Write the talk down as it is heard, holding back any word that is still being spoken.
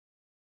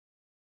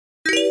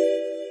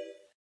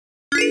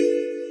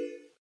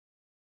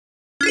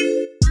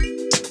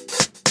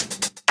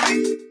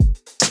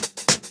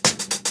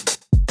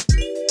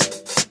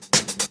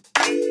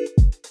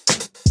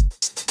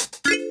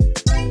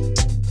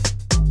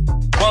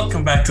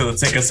Welcome back to the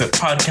Take a Sip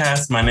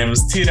podcast. My name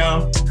is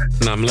Tito.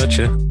 And I'm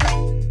Leche.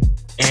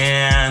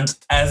 And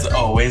as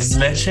always,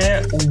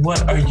 Leche,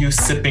 what are you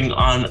sipping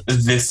on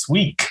this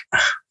week?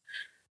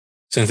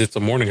 Since it's a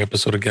morning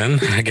episode again,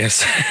 I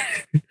guess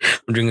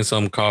I'm drinking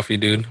some coffee,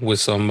 dude, with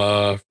some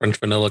French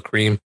vanilla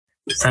cream.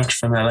 French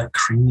vanilla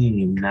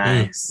cream,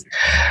 nice.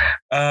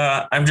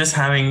 I'm just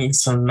having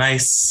some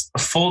nice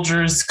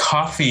Folgers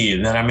coffee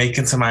that I make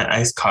into my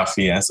iced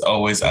coffee, as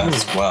always,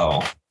 as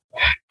well.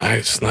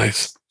 Nice.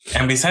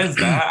 And besides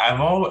that,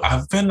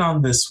 I've been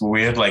on this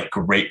weird like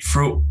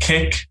grapefruit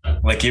kick.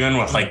 Like even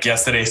with like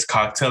yesterday's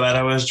cocktail that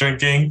I was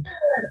drinking,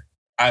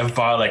 I've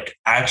bought like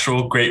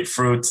actual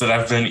grapefruits that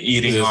I've been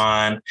eating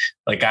on,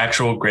 like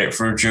actual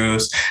grapefruit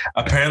juice.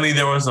 Apparently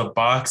there was a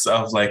box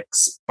of like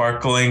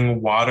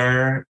sparkling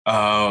water,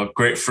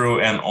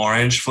 grapefruit and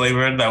orange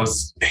flavored that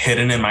was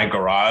hidden in my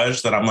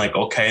garage that I'm like,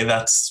 okay,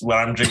 that's what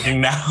I'm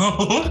drinking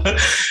now.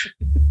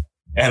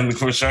 And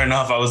for sure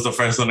enough, I was the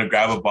first one to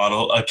grab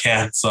a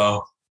can.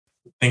 So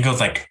I think it was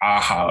like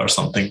AHA or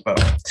something,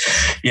 but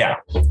yeah,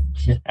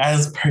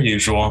 as per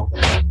usual.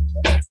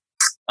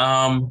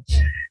 And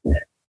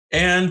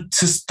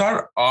to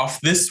start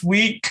off this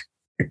week,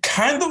 I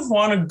kind of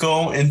want to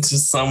go into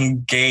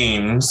some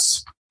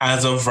games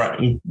as of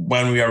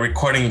when we are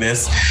recording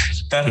this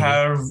that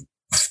have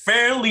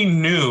fairly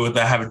new,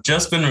 that have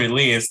just been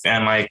released,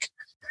 and like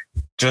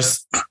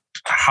just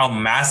how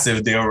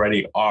massive they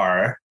already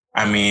are.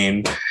 I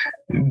mean,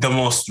 the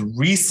most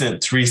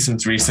recent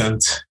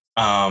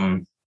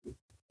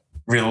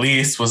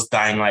release was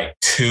Dying Light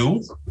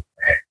 2.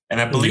 And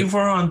I believe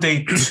we're on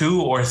day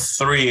 2 or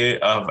 3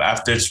 of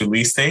after its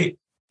release date.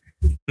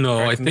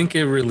 No, I think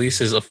it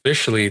releases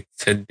officially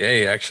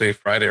today. Actually,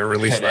 Friday, or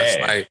released last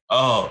night.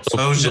 Oh,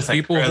 so it was just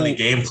like early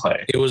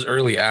gameplay. It was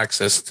early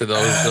access to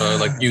those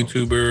like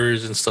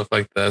YouTubers and stuff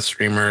like that,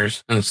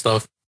 streamers and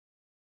stuff.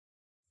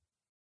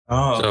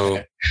 Oh,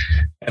 okay.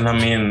 And I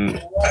mean,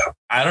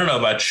 I don't know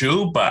about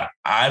you, but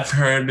I've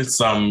heard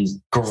some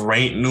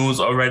great news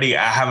already.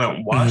 I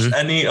haven't watched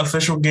any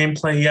official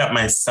gameplay yet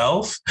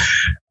myself.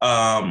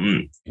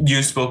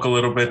 You spoke a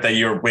little bit that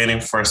you're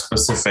waiting for a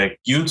specific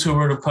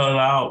YouTuber to put it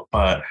out,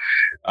 but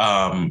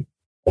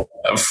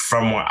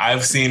from what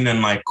I've seen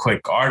in like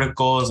quick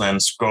articles and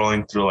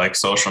scrolling through like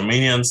social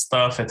media and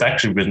stuff, it's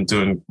actually been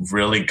doing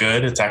really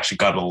good. It's actually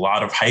got a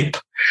lot of hype.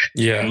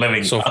 Yeah,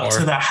 living so up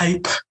to that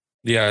hype.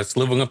 Yeah, it's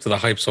living up to the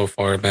hype so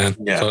far, man.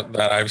 Yeah. So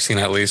that I've seen,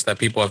 at least, that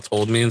people have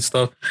told me and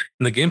stuff.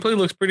 And the gameplay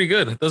looks pretty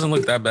good. It doesn't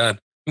look that bad.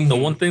 The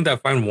one thing that I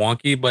find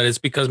wonky, but it's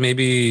because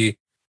maybe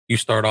you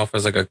start off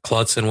as like a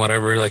klutz and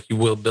whatever, like you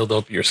will build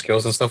up your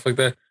skills and stuff like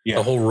that. Yeah.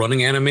 The whole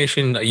running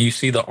animation, you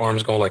see the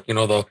arms go like,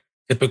 the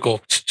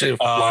typical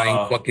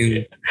flying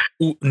fucking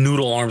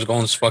noodle arms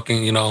going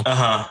fucking,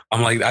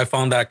 I'm like, I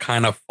found that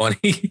kind of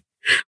funny.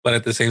 But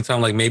at the same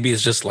time, like maybe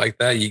it's just like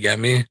that. You get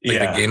me? Like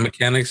the game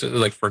mechanics,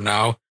 like for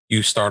now,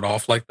 you start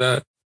off like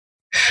that.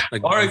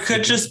 Like, or it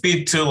could just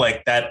be too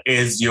like that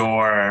is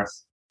your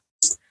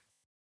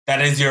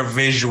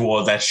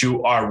visual that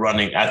you are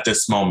running at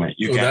this moment.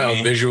 You get me?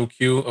 A visual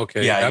cue?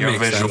 Okay. Yeah, that your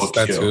makes visual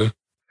sense. cue. That too.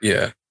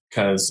 Yeah.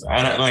 Because I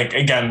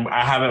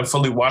haven't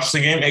fully watched the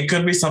game. It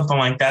could be something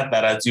like that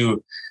as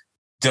you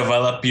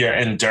develop your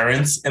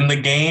endurance in the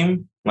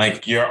game,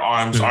 like your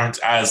arms aren't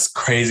as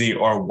crazy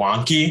or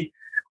wonky.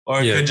 Or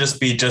it could just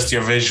be just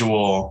your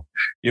visual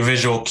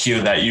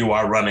cue that you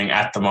are running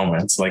at the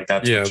moment. Like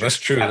that's that's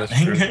true.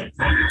 That's true.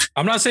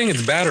 I'm not saying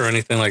it's bad or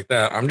anything like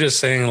that. I'm just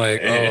saying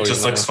like it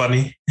just looks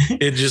funny.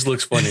 It just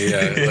looks funny.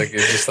 Yeah, like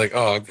it's just like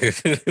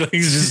it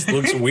just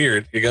looks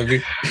weird. You got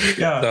me?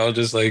 Yeah. So I was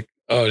just like,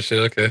 oh shit,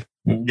 okay.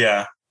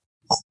 Yeah.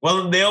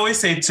 Well, they always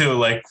say too,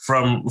 like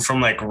from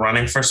like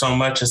running for so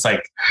much, it's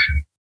like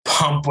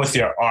pump with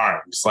your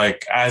arms,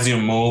 like as you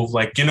move,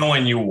 like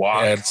when you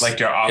walk, like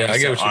your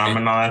opposite arm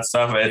and all that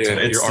stuff.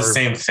 It's the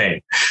same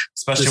thing,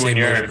 especially when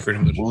you're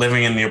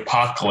living in the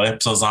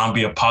apocalypse, a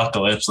zombie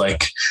apocalypse.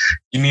 Like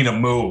you need to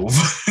move.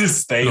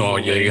 Stay. Oh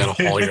yeah, you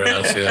gotta haul your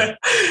ass. Yeah.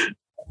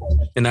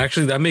 And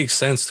actually, that makes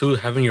sense too.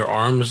 Having your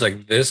arms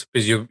like this,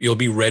 because you'll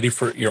be ready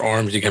for your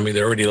arms. You can be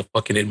they're already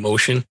fucking in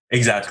motion.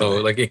 Exactly. So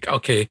like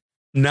okay.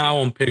 Now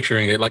I'm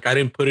picturing it. Like I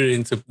didn't put it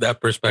into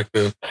that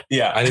perspective.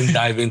 Yeah, I didn't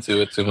dive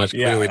into it too much.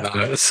 Clearly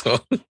not. So,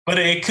 but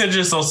it could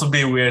just also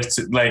be weird.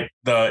 Like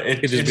it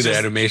could just be the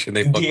animation.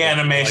 The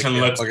animation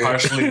looks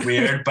partially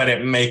weird, but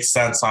it makes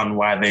sense on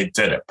why they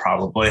did it.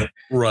 Probably.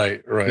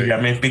 Right. Yeah,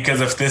 I mean,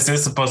 because if this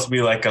is supposed to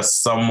be like a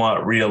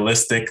somewhat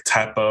realistic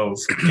type of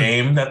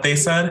game that they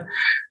said.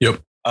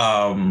 Yep.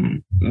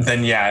 Then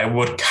it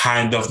would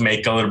kind of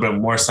make a little bit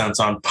more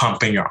sense on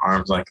pumping your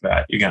arms like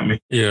that. You got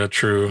me? Yeah.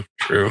 True.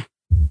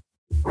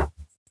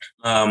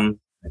 And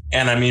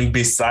I mean,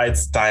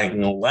 besides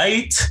Dying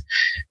Light,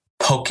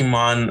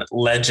 Pokemon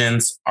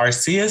Legends of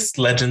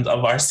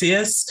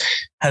Arceus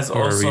has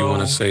also. You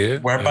want to say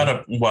it? We're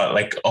about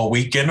a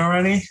week in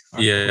already?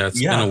 Yeah, it's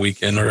been a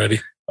week in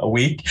already. A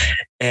week,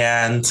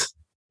 and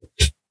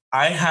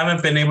I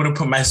haven't been able to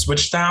put my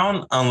Switch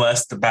down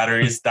unless the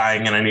battery is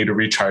dying and I need to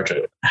recharge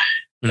it.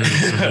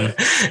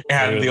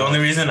 And the only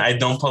reason I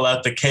don't pull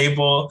out the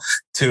cable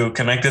to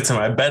connect it to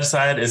my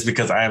bedside is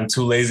because I am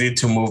too lazy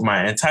to move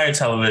my entire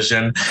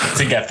television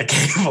to get the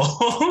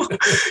cable.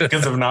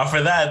 Because if not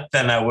for that,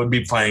 then I would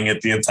be playing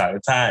it the entire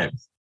time.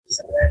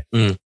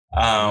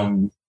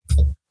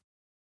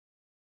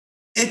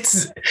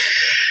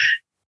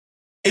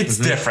 It's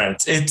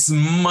different. It's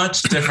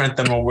much different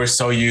than what we're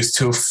so used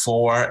to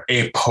for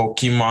a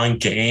Pokemon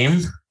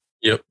game.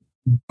 Yep.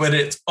 But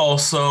it's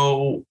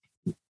also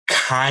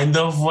kind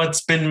of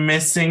what's been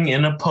missing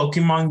in a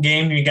Pokemon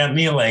game. You get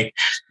me? Like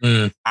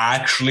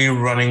actually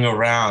running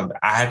around,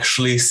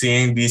 actually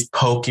seeing these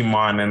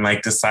Pokemon and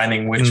like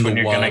deciding which one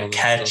you're going to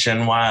catch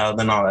and wild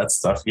and all that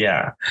stuff.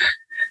 Yeah.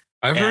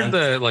 I've heard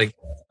that like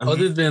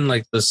other than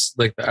like this,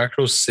 like the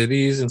actual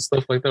cities and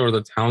stuff like that, or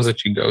the towns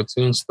that you go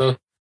to and stuff,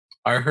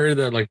 I heard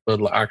that like the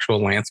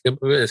actual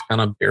landscape of it is kind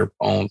of bare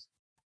bones.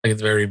 Like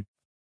it's very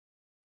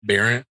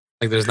barren.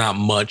 Like there's not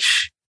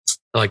much to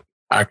like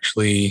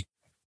actually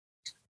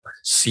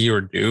see or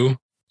do.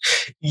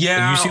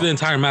 Yeah. Like, you see the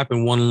entire map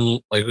in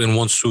one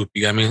swoop,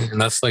 you get me? And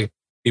that's like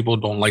people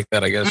don't like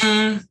that, I guess.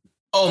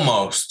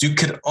 Almost. You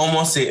could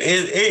almost say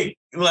it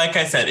like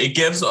I said, it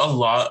gives a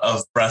lot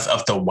of Breath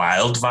of the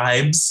Wild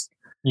vibes.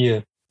 Yeah.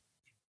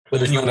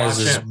 But it's not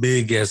as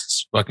big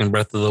as fucking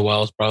Breath of the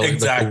Wild. Probably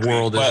exactly. Like the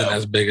world isn't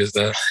as big as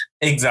that.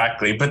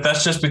 Exactly. But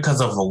that's just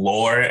because of the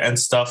lore and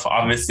stuff.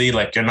 Obviously,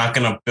 like you're not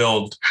going to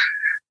build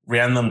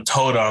random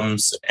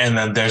totems and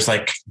then there's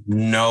like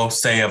no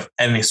say of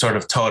any sort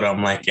of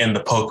totem like in the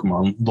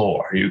Pokemon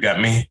lore. You get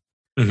me?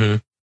 Mm-hmm.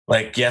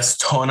 Like, yes,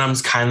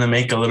 totems kind of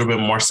make a little bit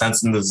more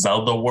sense in the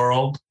Zelda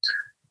world.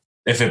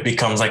 If it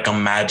becomes like a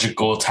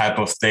magical type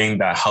of thing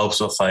that helps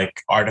with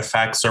like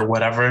artifacts or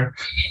whatever.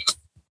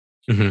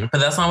 Mm-hmm. But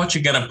that's not what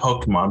you get in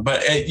Pokemon.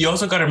 But you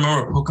also got to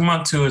remember,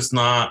 Pokemon 2 is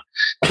not,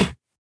 I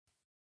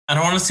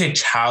don't want to say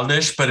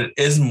childish, but it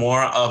is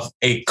more of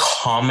a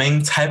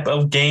calming type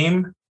of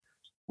game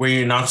where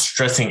you're not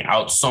stressing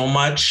out so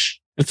much.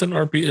 It's a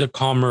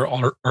calmer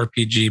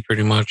RPG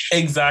pretty much.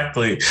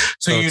 Exactly.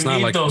 So you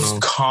need like, those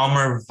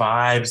calmer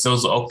vibes,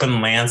 those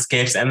open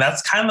landscapes. And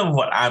that's kind of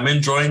what I'm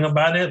enjoying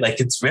about it. Like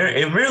it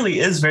really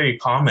is very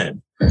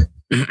calming.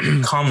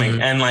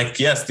 And like,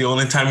 yes, the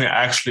only time you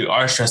actually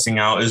are stressing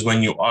out is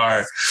when you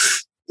are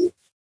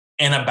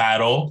in a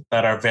battle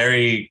that are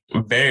very,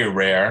 very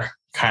rare,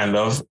 kind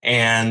of,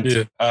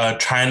 and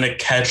trying to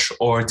catch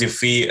or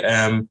defeat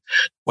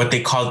what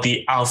they call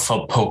the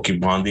alpha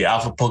Pokemon. The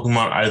alpha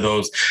Pokemon are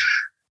those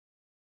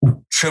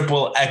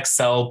triple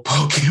XL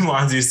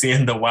Pokemons you see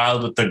in the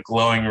wild with the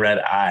glowing red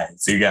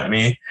eyes. You got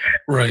me?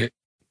 Right.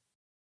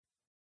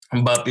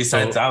 But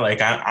besides that,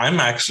 like I'm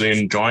actually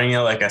enjoying it.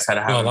 Like I said,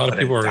 I haven't a lot of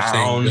people are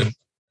saying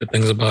good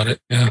things about it.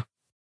 Yeah.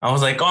 I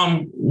was like,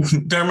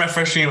 during my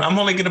first stream, I'm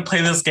only going to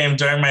play this game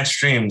during my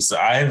streams.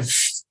 I've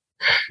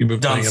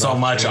done so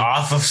much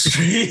off of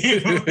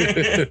stream.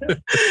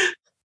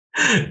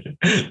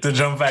 To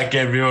jump back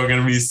in, people are going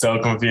to be so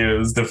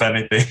confused, if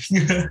anything.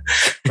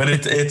 But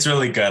it's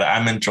really good.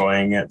 I'm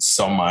enjoying it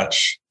so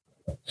much.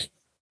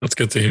 That's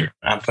good to hear.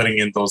 I'm putting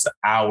in those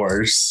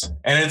hours.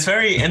 And it's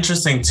very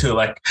interesting too.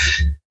 Like,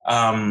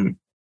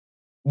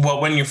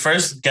 when you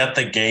first get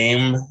the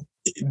game,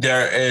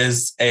 there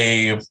is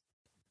a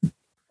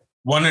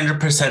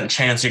 100%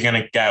 chance you're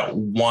going to get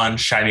one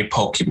shiny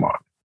Pokemon.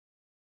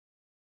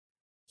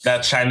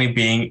 That shiny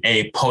being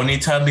a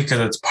Ponyta because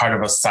it's part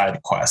of a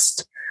side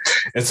quest.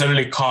 It's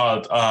literally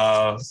called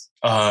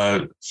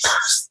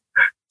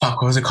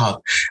what was it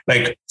called?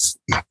 Like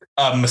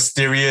a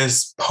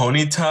mysterious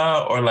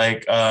Ponyta, or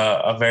like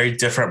a very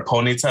different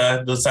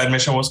Ponyta, the side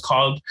mission was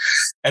called.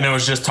 And it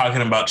was just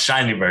talking about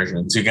shiny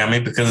versions. You get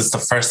me? Because it's the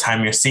first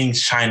time you're seeing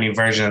shiny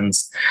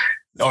versions,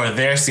 or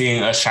they're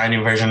seeing a shiny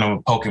version of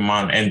a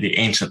Pokemon in the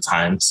ancient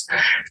times.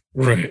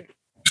 Right.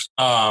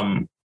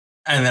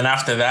 And then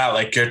after that,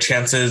 like your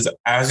chances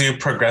as you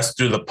progress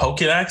through the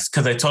Pokédex,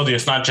 because I told you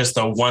it's not just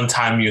the one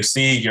time you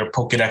see your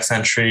Pokédex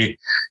entry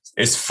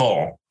is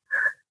full.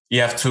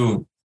 You have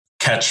to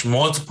catch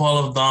multiple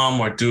of them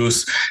or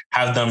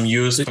have them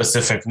use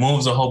specific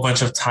moves a whole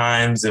bunch of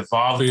times,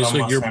 evolve them.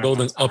 So you're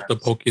building up the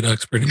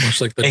Pokédex pretty much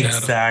like the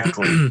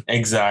exactly. data.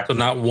 Exactly. So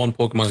not one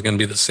Pokemon is going to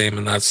be the same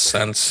in that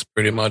sense,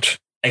 pretty much.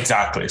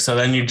 Exactly. So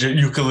then you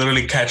could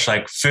literally catch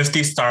like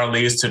 50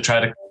 Starlies to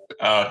try to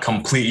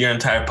complete your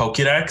entire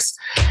Pokédex.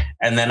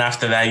 And then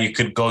after that, you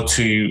could go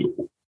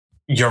to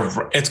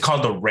it's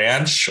called the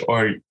ranch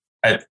or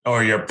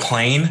your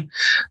plane,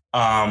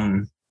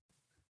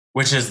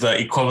 which is the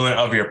equivalent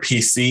of your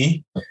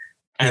PC.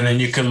 And then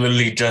you can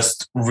literally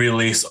just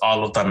release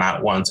all of them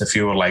at once if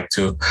you would like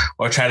to,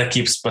 or try to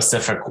keep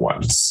specific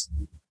ones.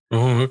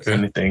 Oh, okay.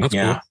 Anything. That's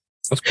yeah. Cool.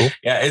 That's cool.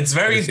 Yeah. It's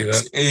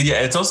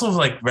it's also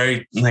like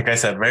very, like I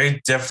said,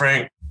 very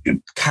different,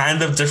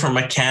 kind of different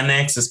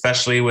mechanics,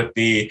 especially with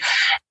the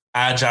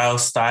agile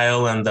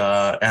style and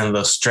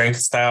the strength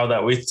style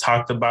that we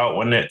talked about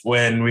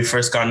when we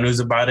first got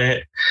news about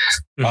it.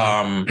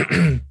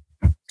 Mm-hmm.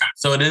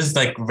 So it is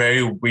like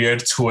very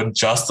weird to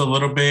adjust a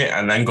little bit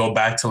and then go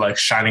back to like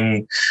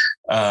Shining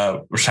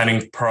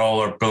Pearl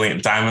or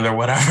Brilliant Diamond or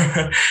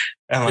whatever.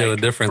 And like the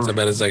difference I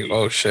bet is like,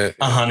 oh shit.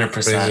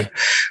 100%.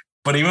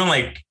 But even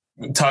like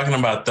talking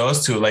about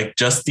those two, like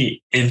just the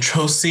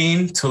intro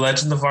scene to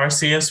Legend of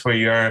Arceus where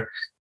you're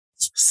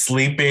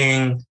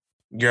sleeping,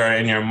 you're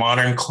in your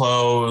modern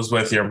clothes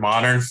with your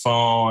modern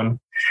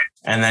phone,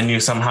 and then you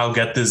somehow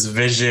get this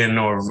vision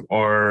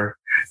or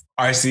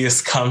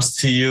Arceus comes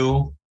to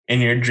you in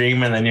your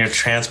dream and then you're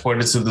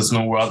transported to this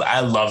new world.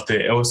 I loved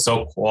it. It was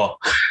so cool.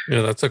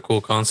 Yeah, that's a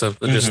cool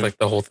concept. Just like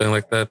the whole thing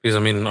like that. Because I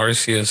mean,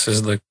 Arceus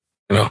is like,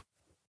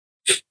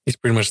 he's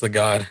pretty much the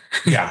god.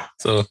 Yeah.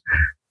 So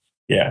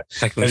yeah,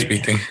 technically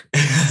speaking,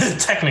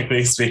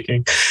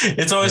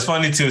 it's always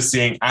funny too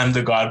seeing I'm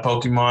the god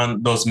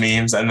Pokemon, those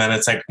memes, and then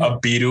it's like a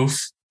Bidoof.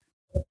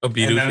 And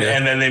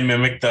then they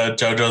mimic the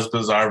JoJo's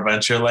Bizarre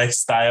Adventure like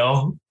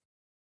style.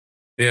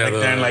 Yeah, like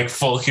they're in like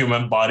full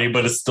human body,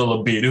 but it's still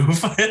a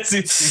Bidoof.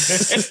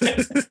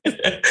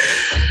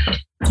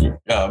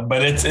 Yeah,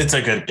 but it's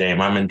a good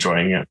game. I'm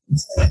enjoying it.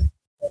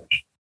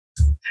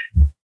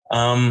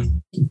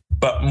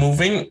 But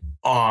moving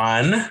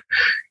on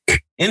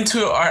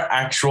into our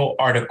actual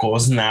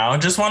articles now,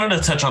 just wanted to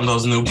touch on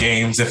those new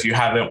games. If you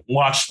haven't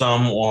watched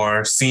them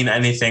or seen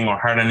anything or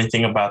heard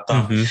anything about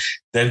them,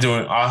 they're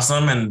doing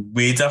awesome. And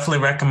we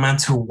definitely recommend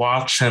to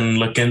watch and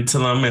look into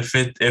them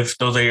if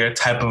those are your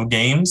type of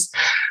games.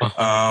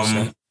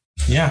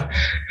 Yeah.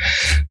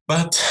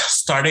 But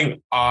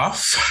starting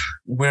off,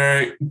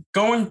 we're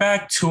going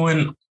back to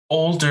an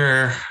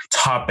older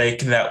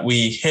topic that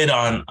we hit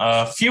on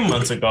a few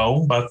months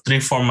ago, about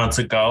 3-4 months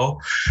ago,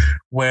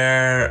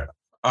 where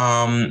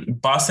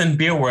Boston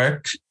Beer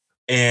Work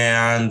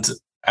and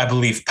I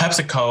believe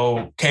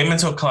PepsiCo came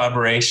into a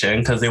collaboration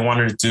because they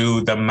wanted to do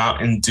the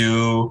Mountain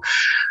Dew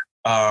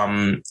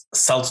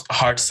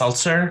hard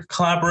seltzer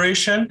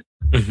collaboration.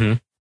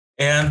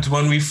 And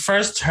when we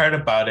first heard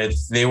about it,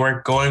 they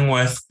were going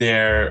with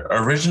their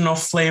original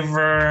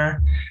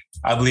flavor.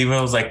 I believe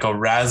it was like a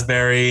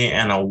raspberry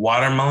and a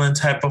watermelon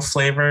type of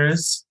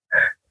flavors.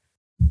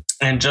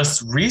 And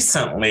just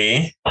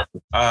recently,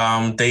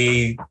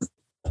 they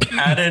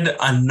added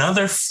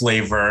another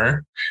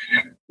flavor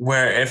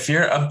where if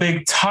you're a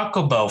big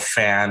Taco Bell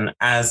fan,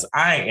 as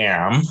I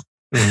am,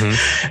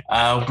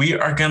 we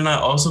are going to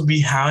also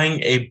be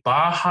having a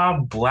Baja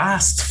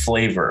Blast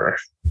flavor.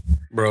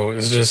 Bro,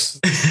 it's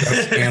just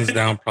that's hands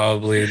down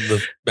probably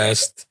the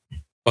best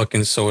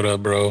fucking soda,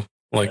 bro.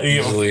 Like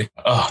easily.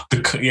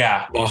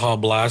 Baja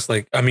Blast.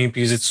 Like, I mean,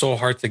 because it's so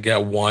hard to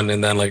get one.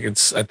 And then like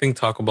I think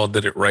Taco Bell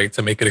did it right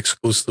to make it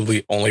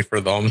exclusively only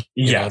for them.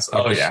 Yes.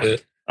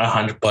 Shit.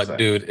 100%. But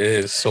dude, it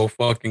is so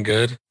fucking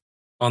good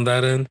on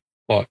that end.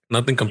 Fuck,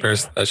 nothing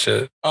compares to that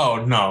shit.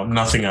 Oh no,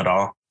 nothing at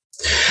all.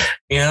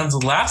 And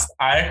last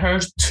I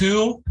heard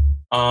too,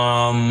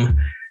 there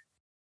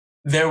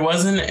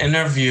was an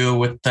interview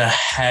with the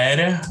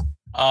head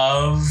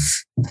of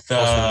the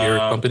Boston Beer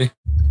Company.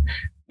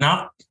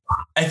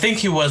 I think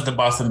he was the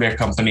Boston Beer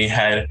Company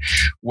head,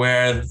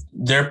 where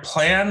their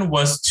plan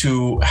was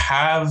to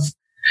have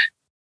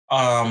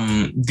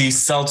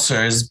these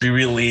seltzers be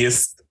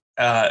released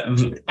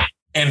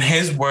in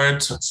his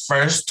words,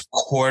 first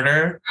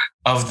quarter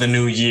of the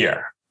new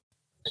year,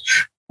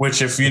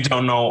 which if you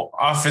don't know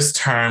office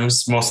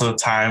terms, most of the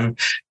time,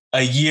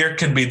 a year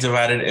could be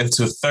divided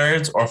into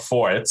thirds or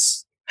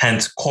fourths,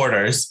 hence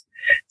quarters.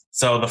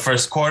 So the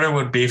first quarter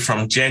would be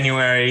from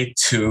January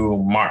to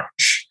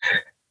March.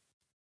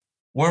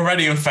 We're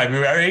already in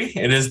February.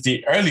 It is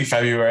the early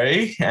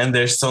February, and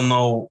there's still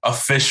no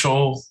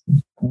official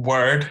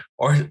word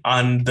or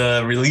on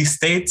the release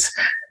date.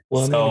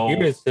 Well, no,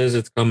 here it says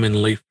it's coming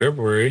late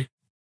February.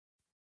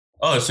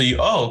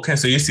 Okay.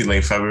 So you see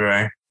late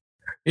February.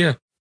 Yeah.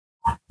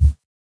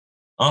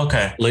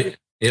 Okay. Late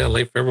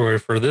February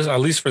for this, at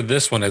least for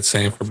this one, it's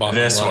saying for Baja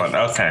This Blast.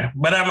 one, okay.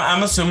 But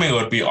I'm assuming it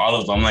would be all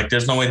of them. Like,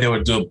 there's no way they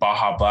would do a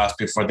Baja Blast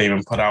before they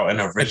even put out an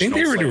original. I think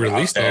they already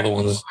released the other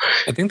ones.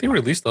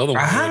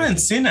 I haven't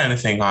seen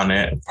anything on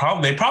it.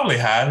 They probably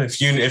have.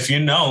 If you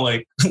know,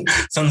 like,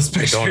 send us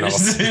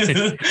pictures.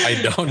 I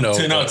don't know.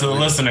 To the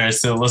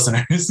listeners.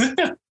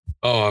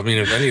 Oh, I mean,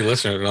 if any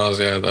listener knows,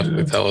 yeah,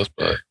 definitely tell us.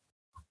 But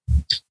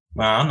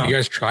I don't know. If you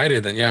guys tried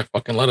it, then yeah,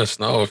 fucking let us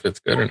know if it's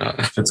good or not.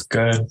 If it's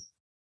good.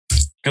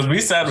 Because we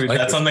said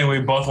that's something we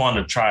both want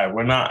to try.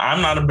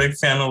 I'm not a big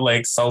fan of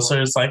like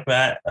seltzers like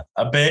that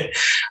a bit.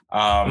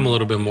 I'm a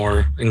little bit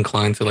more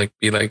inclined to like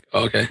be like,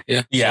 oh, okay,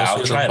 yeah. Yeah,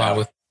 I'll try it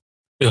out.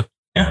 Yeah.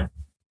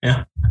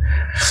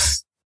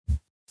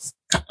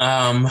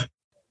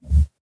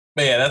 But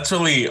yeah, that's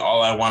really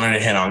all I wanted to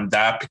hit on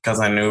that,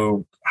 because I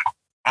knew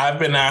I've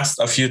been asked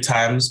a few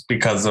times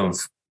because of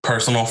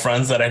personal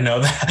friends that I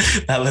know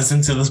that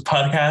listen to this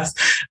podcast,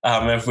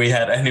 if we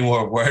had any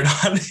more word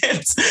on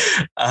it.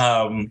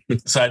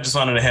 So I just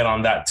wanted to hit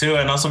on that too.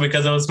 And also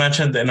because it was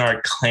mentioned in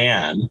our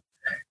clan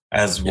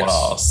as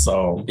well.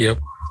 So yep.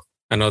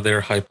 I know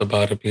they're hyped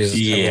about it because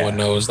everyone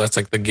knows that's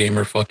like the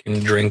gamer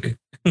fucking drink.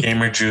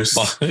 Gamer juice.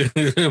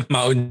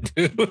 Mountain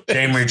Dew.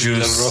 Gamer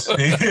juice.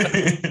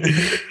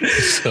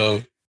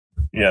 So,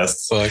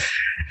 yes. Fuck.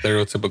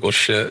 Stereotypical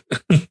shit.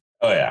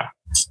 Oh, yeah.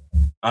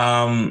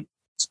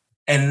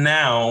 And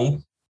now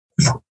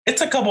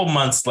it's a couple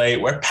months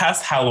late. We're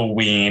past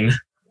Halloween.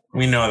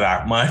 We know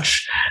that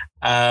much.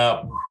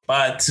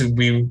 But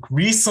we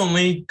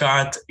recently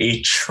got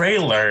a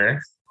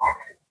trailer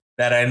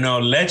that I know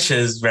Lech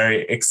is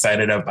very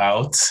excited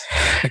about.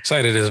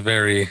 Excited is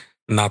very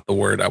not the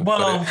word I would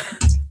put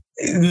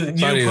it.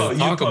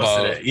 You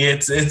posted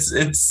it.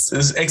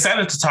 It's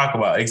excited to talk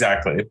about,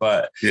 exactly.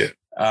 But it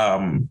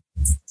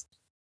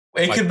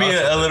could be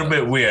a little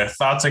bit weird.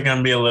 Thoughts are going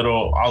to be a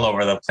little all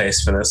over the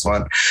place for this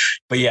one.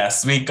 But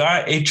yes, we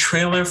got a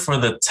trailer for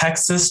the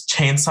Texas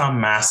Chainsaw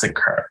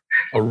Massacre.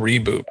 A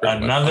reboot.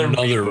 Another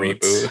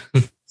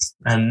reboot.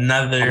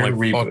 Another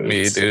reboot. Fuck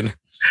me, dude.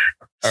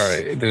 All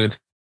right, dude.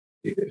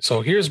 So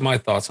here's my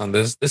thoughts on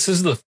this. This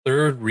is the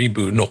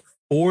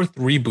fourth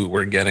reboot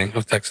we're getting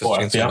of Texas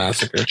Chainsaw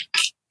Massacre.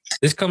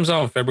 This comes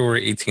out on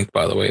February 18th,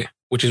 by the way,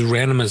 which is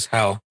random as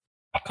hell.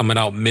 Coming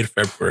out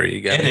mid-February.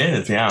 You get it? It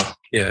is, yeah.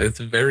 Yeah, it's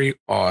very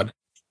odd.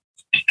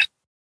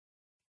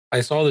 I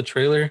saw the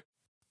trailer,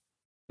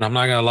 and I'm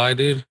not gonna lie,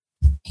 dude.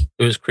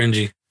 It was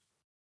cringy.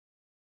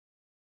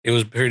 It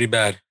was pretty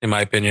bad, in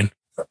my opinion.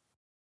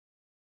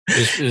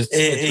 It's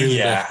really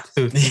bad.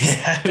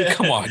 Yeah.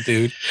 Come on,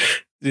 dude.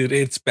 Dude,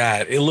 it's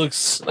bad. It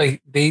looks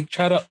like they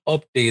try to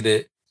update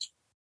it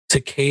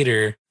to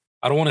cater.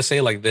 I don't want to say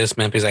it like this,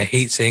 man, because I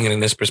hate saying it in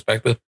this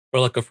perspective,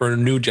 but for a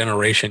new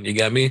generation. You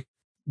get me?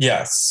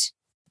 Yes.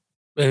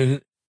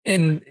 And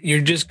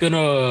you're just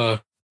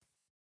gonna.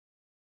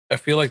 I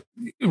feel like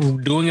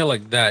doing it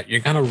like that,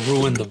 you're gonna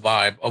ruin the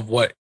vibe of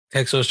what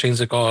Texas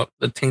Chainsaw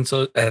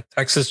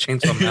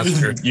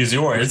Massacre. Use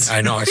your words.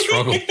 I know I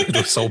struggled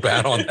so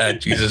bad on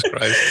that. Jesus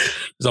Christ,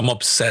 because I'm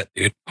upset,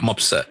 dude. I'm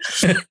upset.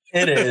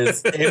 It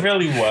is. It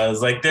really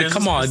was. Like,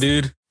 come on,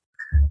 dude.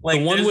 Like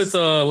the one with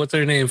what's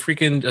her name?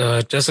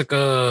 Freaking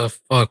Jessica.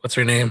 Fuck, what's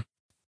her name?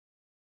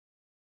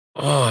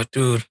 Oh,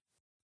 dude.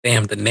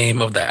 Damn, the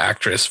name of the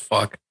actress.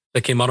 Fuck,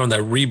 that came out on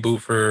that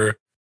reboot for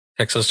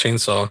Texas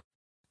Chainsaw.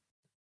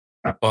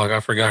 Fuck, I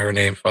forgot her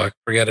name. Fuck,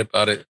 forget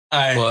about it.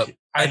 I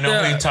know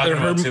who you're talking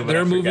about too.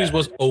 Their movies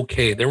was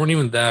okay. They weren't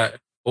even that.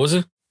 What was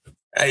it?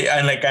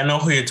 I know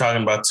who you're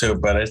talking about too,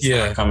 but it's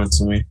not coming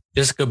to me.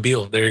 Jessica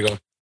Biel. There you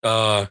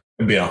go.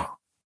 Biel.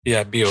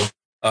 Yeah, Biel.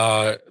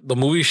 The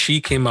movie she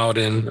came out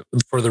in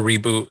for the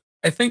reboot,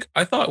 I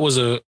thought was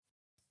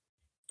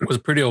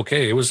pretty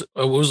okay. It was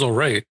all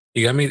right.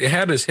 I mean, it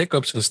had its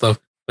hiccups and stuff,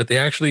 but they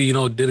actually,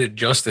 did it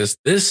justice.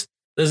 This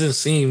doesn't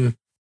seem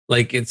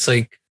like it's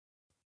like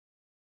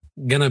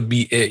gonna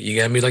be it. You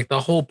get me? Like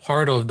the whole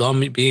part of them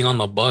being on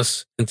the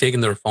bus and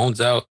taking their phones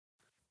out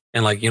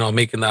and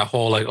making that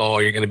whole like, oh,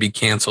 you're gonna be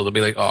canceled. They'll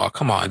be like, oh,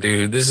 come on,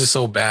 dude, this is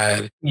so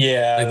bad.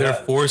 Yeah, like they're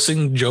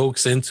forcing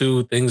jokes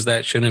into things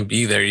that shouldn't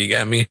be there. You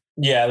get me?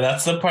 Yeah,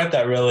 that's the part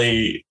that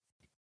really.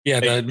 Yeah,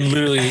 that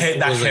literally hit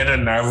a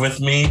nerve with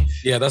me.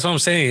 Yeah, that's what I'm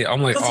saying.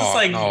 I'm like,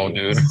 oh, no,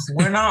 dude.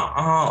 We're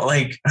not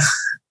like.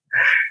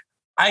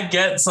 I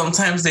get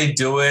sometimes they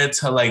do it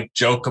to like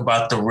joke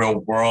about the real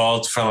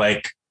world for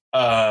like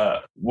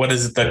what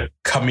is it, the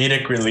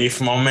comedic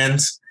relief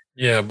moment.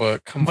 Yeah,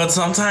 but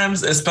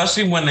sometimes,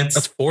 especially when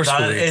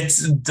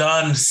it's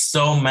done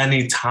so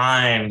many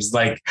times,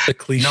 like the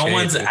cliche, no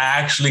one's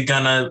actually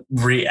gonna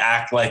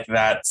react like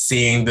that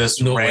seeing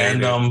this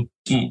random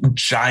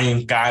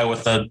giant guy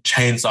with a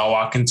chainsaw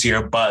walk into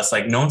your bus.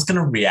 Like no one's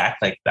gonna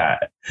react like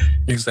that.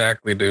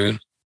 Exactly, dude.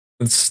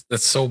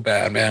 That's so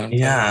bad, man.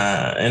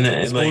 Yeah, and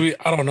this movie,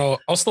 I don't know.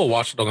 I'll still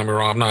watch it. Don't get me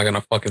wrong. I'm not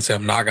gonna fucking say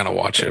I'm not gonna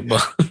watch it,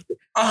 but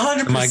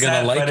 100%. Am I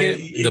gonna like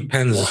it?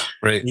 Depends,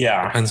 right?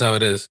 Yeah, depends how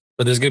it is.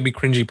 But there's gonna be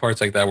cringy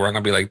parts like that where I'm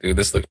gonna be like, dude,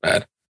 this looks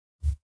bad.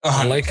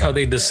 I like how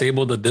they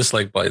disabled the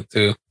dislike button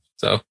too.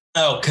 So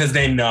because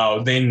they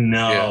know.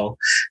 Yeah.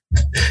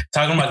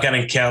 Talking about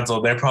getting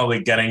canceled, they're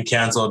probably getting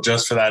canceled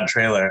just for that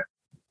trailer.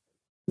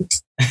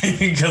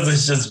 Because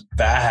it's just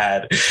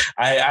bad.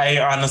 I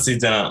honestly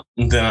didn't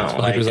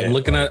like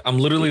it. I'm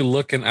literally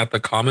looking at the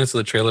comments of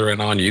the trailer right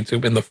now on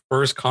YouTube, and the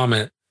first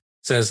comment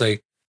says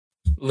like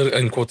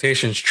in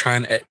quotations,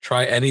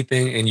 try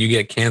anything and you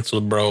get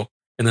canceled, bro.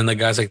 And then the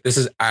guy's like, this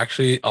is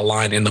actually a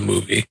line in the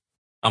movie.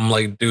 I'm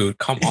like, dude,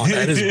 come on,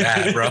 that is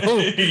bad, bro.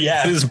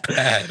 Yeah, it is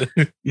bad.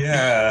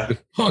 Yeah,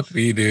 fuck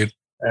me, dude.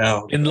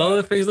 Oh, and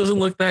Leatherface doesn't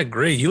look that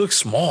great. He looks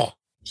small.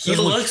 He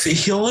looks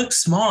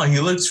small. He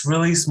looks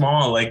really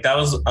small. Like that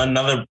was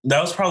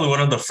probably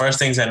one of the first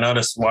things I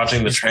noticed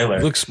watching the trailer.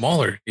 He looks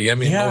smaller. I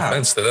mean, no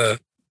offense to that.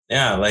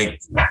 Yeah, like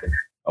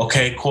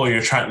okay, cool.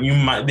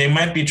 They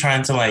might be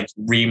trying to like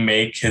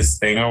remake his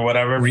thing or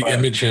whatever.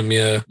 Re-image him,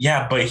 yeah.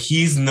 Yeah, but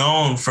he's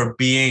known for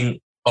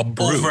being a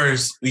brute.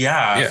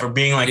 For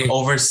being like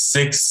over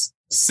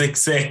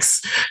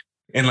 6'6"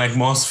 in like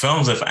most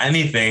films, if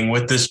anything,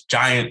 with this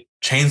giant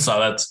chainsaw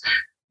that's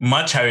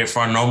much heavier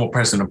for a normal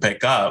person to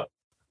pick up.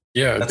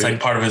 Yeah, that's like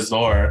part of his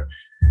lore.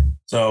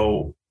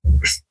 So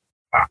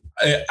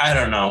I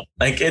don't know.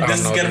 Like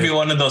this is gonna be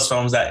one of those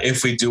films that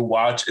if we do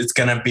watch, it's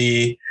gonna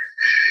be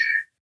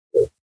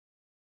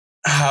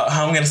how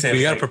I'm gonna say.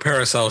 We gotta prepare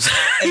ourselves.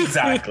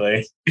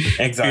 Exactly.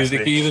 It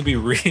can either be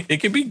it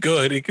can be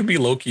good, it can be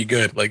low key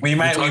good. Like we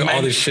might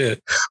all this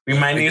shit. We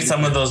might need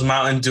some of those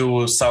Mountain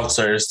Dew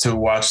seltzers to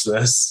watch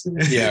this.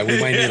 Yeah, we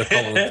might need a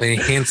couple to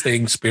enhance the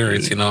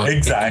experience.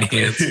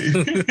 Exactly.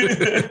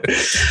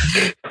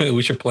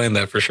 We should plan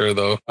that for sure,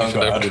 though. We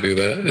should definitely do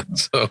that.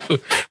 So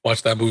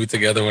watch that movie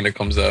together when it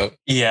comes out.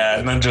 Yeah,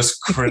 and then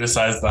just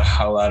criticize the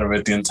hell out of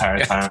it the entire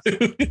time.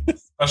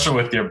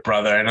 Especially with your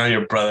brother. I know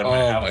your brother might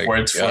have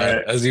words for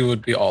it. As he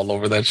would be all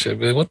over that shit.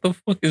 Man, what the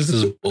fuck is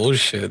this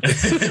bullshit?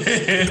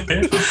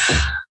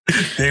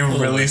 They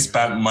really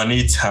spent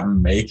money to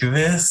make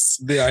this.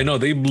 I know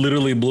they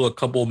literally blew a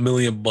couple $1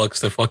 million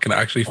to fucking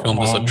actually film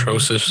this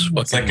atrocious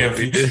fucking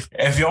movie.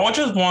 If y'all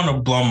just want to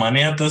blow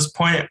money at this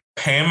point,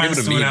 pay my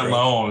student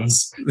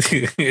loans.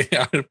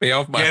 Yeah, pay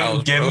off my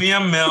house. Give me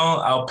 $1 million.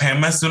 I'll pay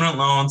my student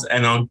loans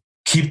and I'll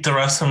keep the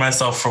rest for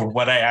myself for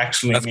what I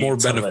actually need. That's more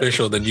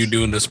beneficial than you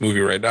doing this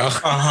movie right now.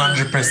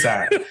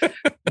 100%.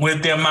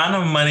 With the amount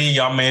of money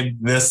y'all made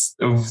this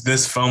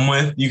film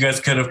with, you guys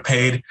could have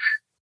paid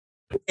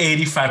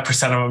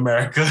 85% of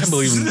America. I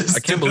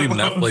can't believe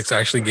Netflix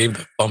actually gave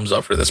the thumbs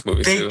up for this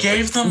movie. They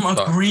gave them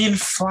a green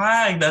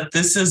flag that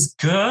this is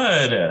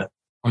good.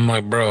 I'm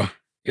like, bro,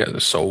 yeah, they're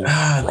so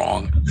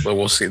wrong. But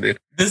we'll see, dude.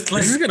 This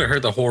is gonna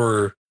hurt the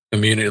horror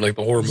community, like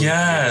the horror movie.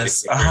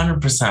 Yes,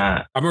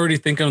 100%. I'm already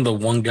thinking of the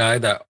one guy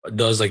that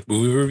does like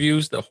movie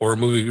reviews, the horror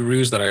movie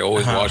reviews that I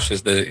always watch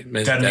is the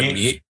Dead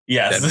Meat.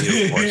 Yes. Dead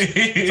Meat, of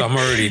course. So I'm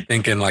already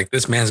thinking like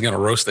this man's gonna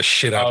roast the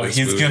shit out of this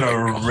movie. He's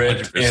gonna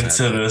rip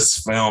into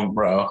this film,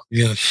 bro.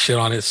 He's gonna shit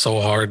on it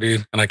so hard,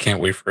 dude. And I can't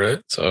wait for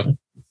it. So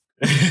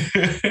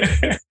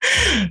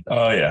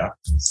oh yeah.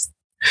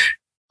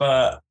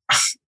 But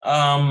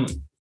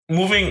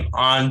moving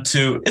on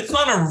to, it's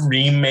not a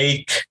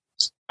remake.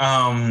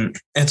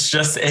 It's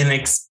just an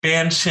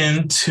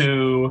expansion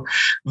to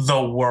the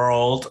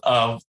world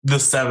of the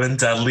 7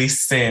 Deadly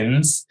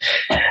Sins.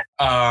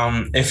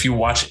 If you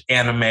watch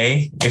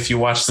anime, if you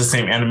watch the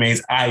same anime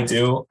as I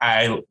do,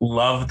 I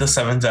love the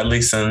 7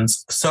 Deadly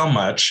Sins so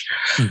much.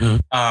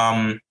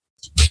 Mm-hmm.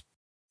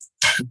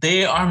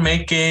 They are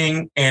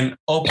making an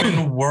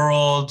open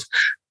world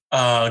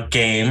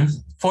game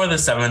for the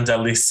 7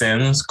 Deadly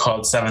Sins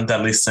called 7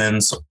 Deadly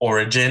Sins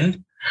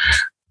Origin.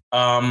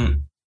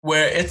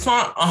 Where it's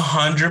not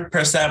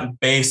 100%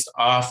 based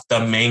off the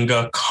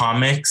manga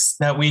comics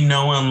that we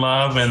know and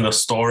love and the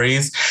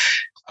stories.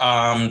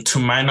 To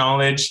my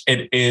knowledge,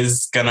 it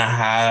is going to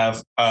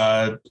have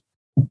a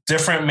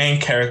different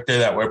main character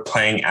that we're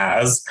playing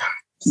as,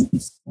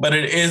 but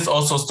it is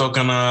also still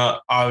going to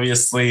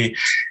obviously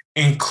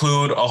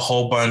include a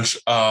whole bunch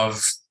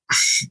of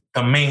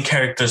the main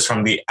characters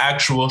from the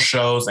actual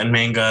shows and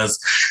mangas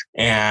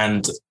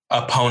and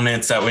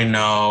opponents that we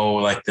know,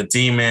 like the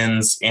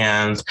demons.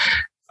 And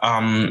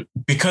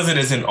because it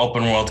is an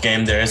open world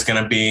game, there is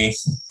going to be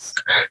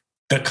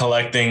the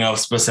collecting of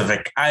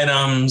specific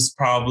items,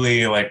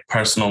 probably like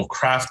personal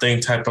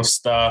crafting type of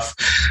stuff,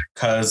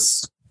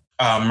 because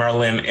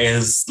Merlin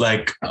is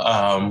like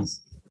a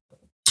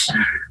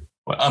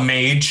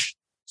mage.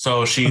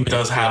 So she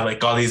does have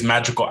like all these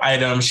magical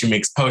items. She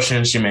makes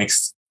potions, she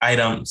makes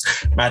items,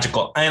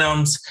 magical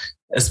items.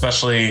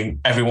 Especially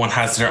everyone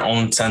has their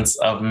own sense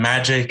of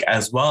magic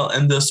as well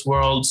in this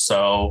world.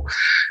 So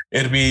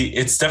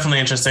it's definitely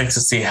interesting to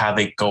see how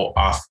they go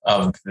off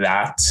of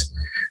that.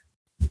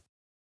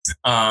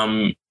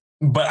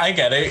 But I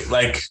get it,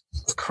 like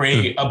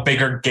create a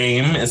bigger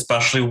game,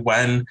 especially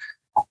when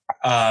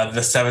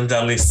the 7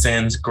 Deadly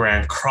Sins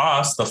Grand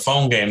Cross, the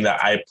phone game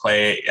that I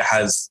play,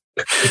 has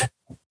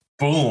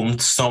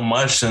boomed so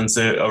much since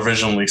it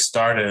originally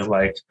started.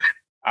 Like,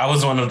 I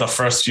was one of the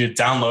first few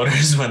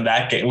downloaders when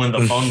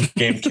the phone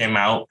game came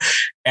out,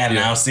 and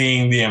now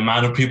seeing the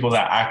amount of people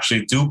that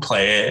actually do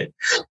play it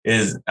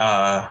is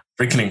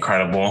freaking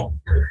incredible.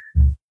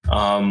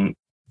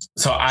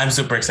 So I'm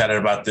super excited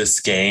about this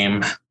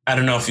game. I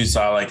don't know if you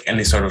saw like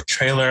any sort of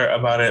trailer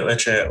about it,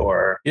 legit,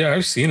 or yeah,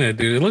 I've seen it,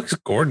 dude. It looks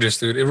gorgeous,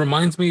 dude. It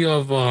reminds me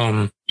of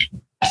I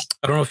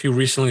don't know if you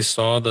recently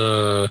saw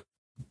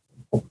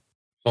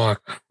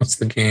what's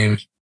the game?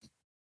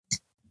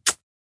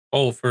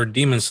 Oh, for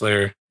Demon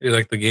Slayer,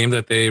 like the game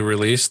that they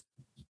released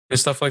and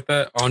stuff like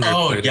that.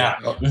 Andre yeah.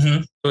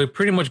 Mm-hmm. So it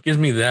pretty much gives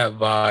me that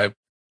vibe,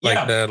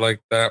 like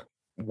that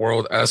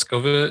world-esque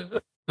of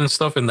it and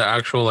stuff, and the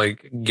actual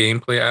like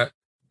gameplay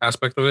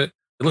aspect of it.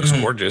 It looks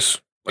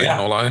gorgeous. Like,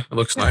 no lie, it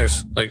looks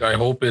nice. Like, I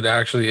hope it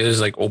actually is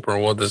like open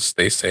world as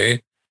they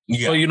say.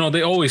 Yeah. So, you know,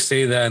 they always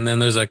say that, and then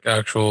there's like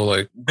actual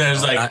like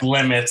there's like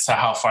limits to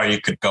how far you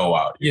could go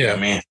out. You know what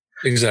I mean?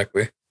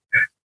 Exactly.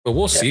 But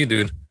we'll see,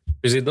 dude.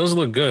 Because it does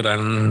look good.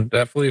 I'm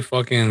definitely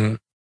fucking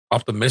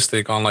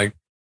optimistic on like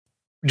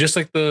just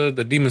like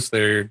the Demon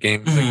Slayer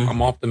game. Like,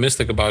 I'm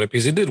optimistic about it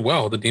because it did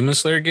well, the Demon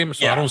Slayer game.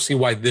 So I don't see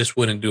why this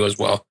wouldn't do as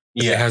well.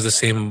 It has the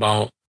same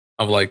amount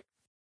of like,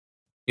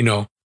 you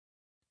know,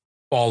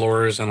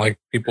 followers and like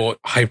people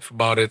hype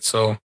about it.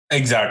 So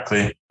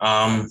Exactly.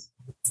 No,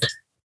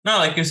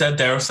 like you said,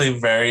 they're obviously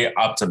very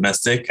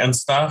optimistic and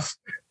stuff.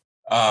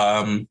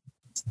 But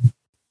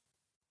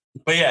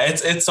yeah,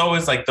 it's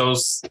always like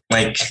those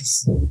like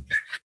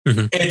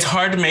it's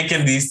hard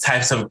making these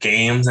types of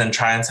games and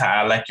trying to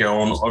add like your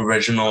own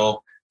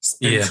original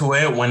spin to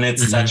it when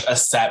it's such a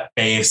set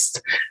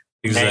based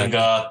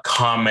manga,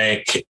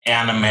 comic,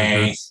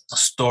 anime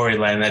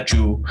storyline that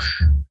you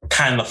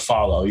kind of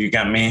follow. You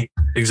get me?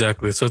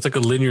 Exactly. So it's like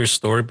a linear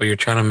story, but you're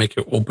trying to make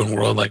it open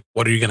world. Like,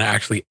 what are you going to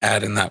actually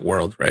add in that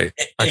world, right?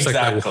 That's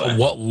exactly. Like,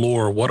 what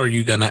lore? What are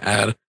you going to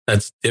add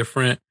that's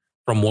different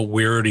from what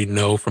we already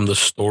know from the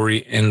story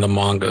in the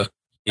manga?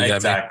 You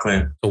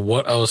exactly. So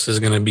what else is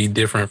going to be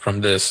different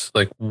from this?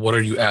 Like, what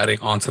are you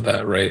adding onto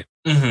that, right?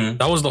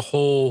 That was the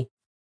whole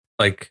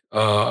like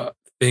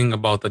thing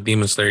about the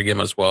Demon Slayer game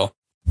as well.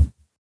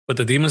 But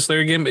the Demon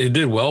Slayer game, it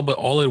did well, but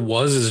all it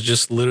was is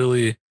just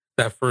literally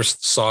that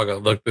first saga,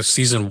 like the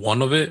season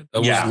 1 of it, that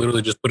was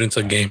literally just put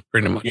into a game,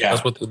 pretty much. Yeah.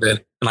 That's what they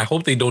did. And I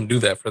hope they don't do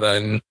that for that.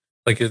 And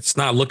like, it's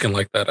not looking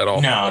like that at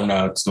all.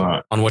 No, it's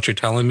not. On what you're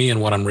telling me and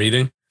what I'm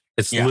reading,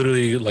 it's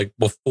literally like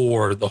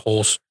before the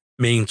whole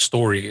main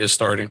story is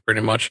starting,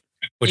 pretty much,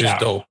 which is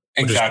dope.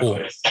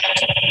 Exactly. Is cool.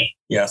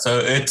 Yeah, so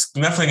it's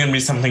definitely going to be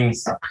something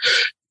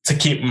to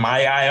keep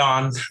my eye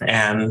on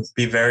and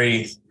be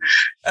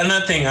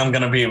another thing I'm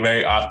going to be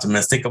very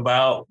optimistic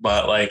about,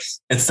 but like,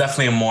 it's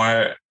definitely a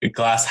more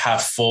glass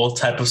half full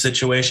type of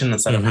situation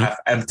instead of half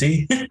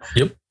empty.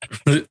 Yep.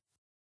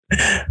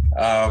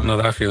 Know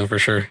that feeling for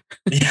sure.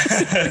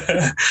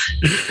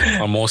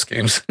 On most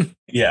games.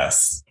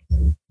 Yes.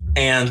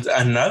 And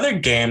another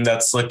game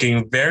that's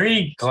looking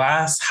very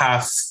glass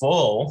half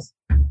full.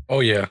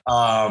 Oh yeah.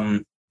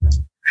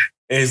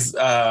 Is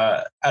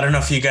I don't know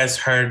if you guys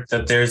heard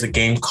that there's a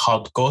game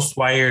called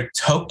Ghostwire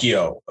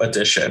Tokyo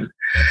Edition,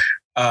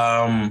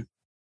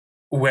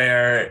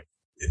 where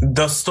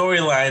the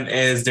storyline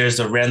is there's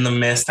a random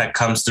mist that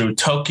comes through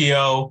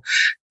Tokyo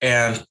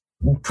and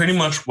pretty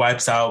much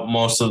wipes out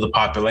most of the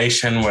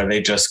population, where they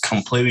just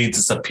completely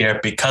disappear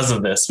because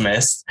of this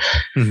mist.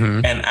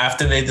 And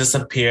after they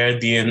disappear,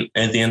 the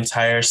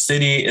entire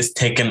city is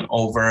taken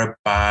over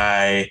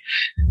by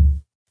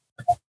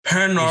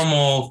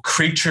paranormal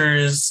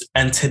creatures,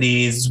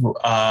 entities,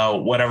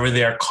 whatever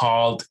they are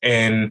called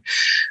in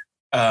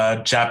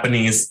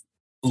Japanese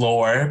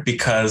lore,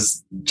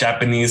 because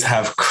Japanese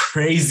have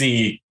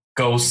crazy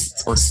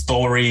ghost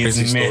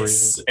stories,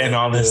 myths, and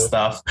all this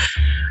stuff.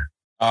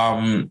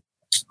 And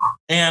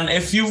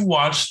if you've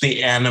watched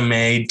the anime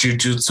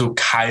Jujutsu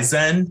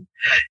Kaisen,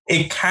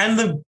 it kind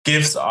of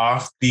gives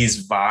off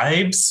these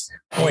vibes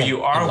where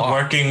you are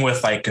working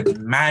with like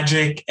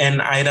magic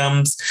and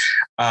items.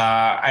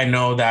 I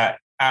know that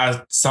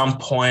at some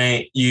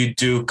point you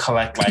do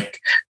collect like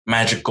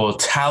magical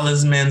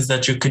talismans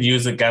that you could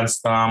use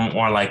against them,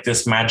 or like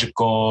this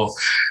magical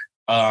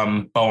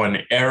bow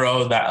and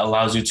arrow that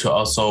allows you to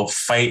also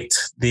fight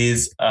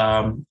these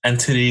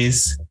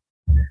entities.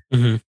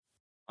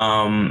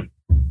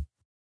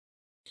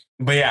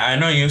 But yeah, I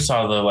know you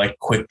saw the like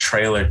quick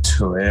trailer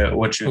to it.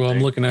 I'm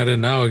looking at it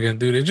now again,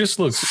 dude. It just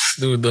looks,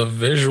 dude, the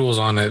visuals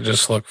on it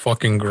just look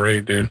fucking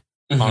great, dude.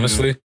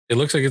 Honestly, it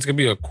looks like it's gonna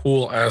be a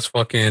cool ass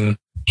fucking,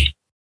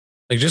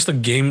 like just a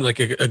game,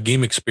 like a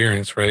game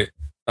experience, right?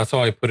 That's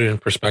how I put it in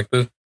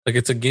perspective. Like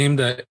it's a game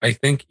that I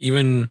think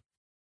even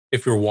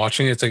if you're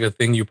watching it, it's like a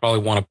thing you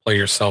probably want to play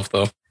yourself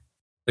though.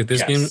 Like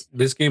this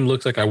game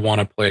looks like I want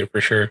to play it for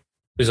sure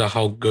because of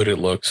how good it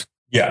looks.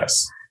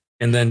 Yes.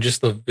 And then just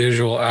the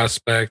visual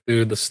aspect,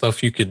 dude, the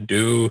stuff you could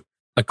do,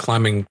 like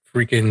climbing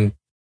freaking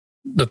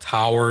the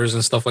towers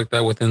and stuff like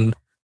that within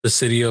the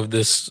city of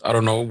this. I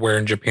don't know where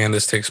in Japan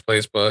this takes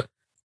place, but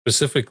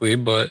specifically,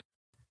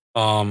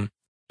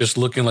 just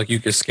looking like you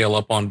could scale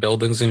up on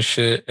buildings and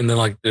shit. And then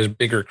like there's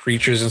bigger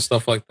creatures and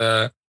stuff like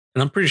that.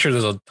 And I'm pretty sure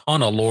there's a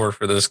ton of lore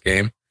for this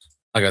game,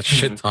 like a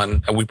shit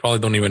ton that we probably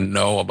don't even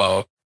know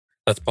about.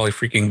 That's probably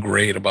freaking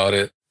great about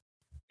it.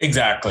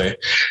 Exactly.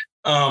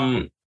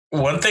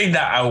 One thing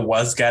that I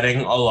was getting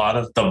a lot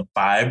of the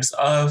vibes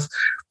of,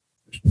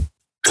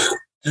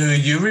 do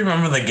you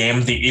remember the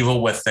game The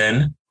Evil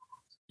Within?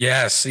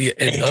 Yes. It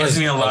gives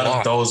me a lot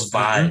of those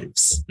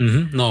vibes.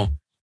 No,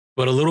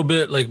 but a little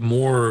bit like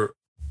more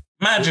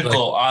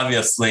magical, like,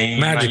 obviously.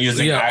 Magic,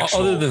 using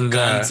actual other than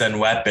guns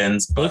and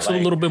weapons. But it's like,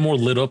 a little bit more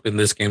lit up in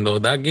this game, though.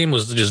 That game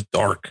was just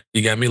dark.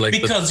 You got me? Like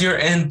because you're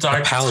in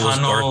dark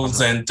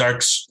tunnels and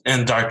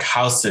dark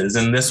houses.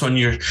 And this one,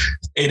 it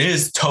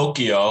is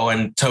Tokyo,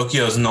 and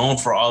Tokyo is known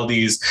for all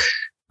these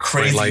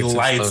crazy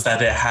lights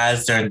that it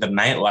has during the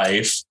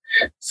nightlife.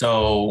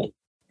 So,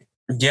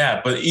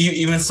 yeah, but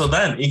even so,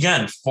 then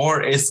again,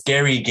 for a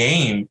scary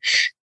game,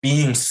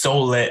 being so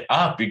lit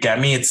up, you get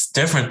me? It's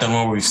different than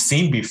what we've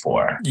seen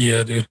before.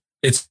 Yeah, dude.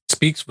 It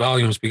speaks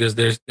volumes because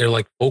they're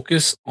like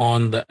focused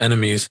on the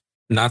enemies,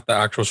 not the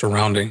actual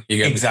surrounding. You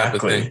get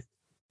exactly. Me type of thing.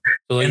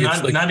 So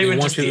like, and not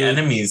even just the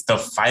enemies, the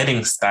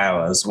fighting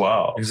style as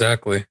well.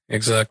 Exactly.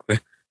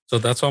 So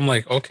that's why I'm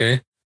like,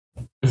 okay.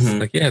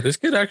 Like, yeah, this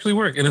could actually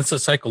work. And it's a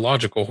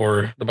psychological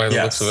horror by the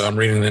looks of it. I'm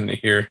reading it in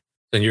here.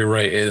 then you're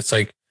right. It's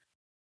like,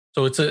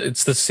 so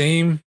it's the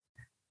same.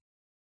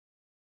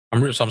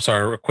 I'm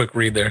sorry, a quick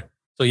read there.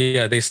 So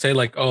yeah, they say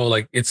like, oh,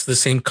 like it's the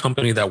same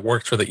company that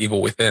works for the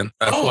Evil Within.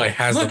 That's why it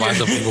has the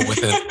vibes of Evil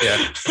Within.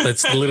 Yeah,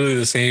 it's literally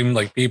the same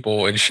like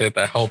people and shit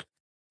that helped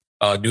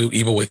do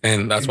Evil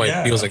Within. That's why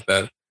it feels like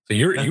that. So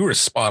you were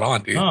spot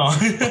on, dude. Oh.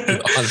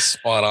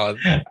 Spot on.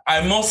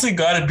 I mostly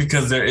got it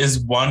because there is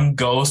one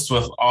ghost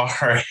with all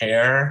her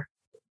hair.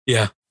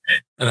 Yeah,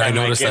 and I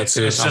noticed that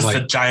too. It's just like,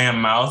 a giant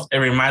mouth. It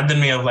reminded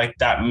me of like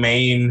that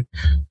main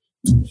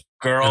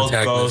girl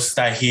ghost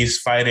that he's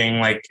fighting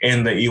like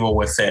in the Evil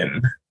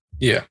Within.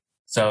 Yeah.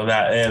 So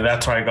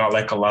that's where I got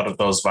like a lot of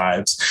those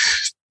vibes.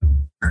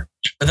 But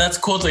that's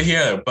cool to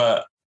hear.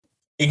 But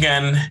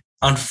again,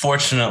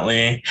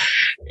 unfortunately,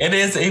 it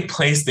is a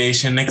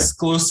PlayStation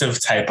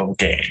exclusive type of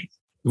game.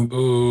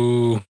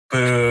 Boo.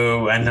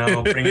 Boo. I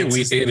know. Bring it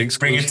to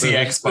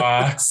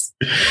Xbox.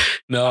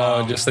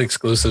 No, just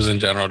exclusives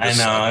in general. I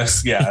know.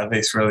 Yeah,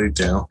 they really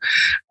do.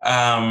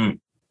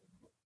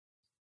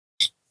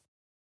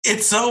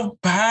 It's so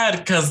bad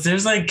because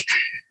there's like,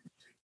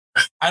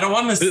 I don't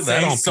want to say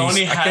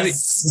Sony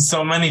has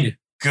so many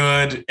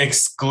good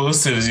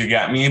exclusives, you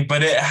got me,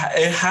 but it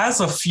has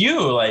a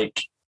few.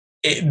 Like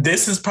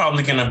this is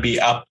probably going to be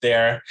up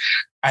there.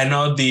 I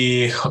know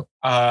the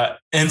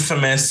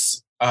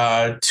infamous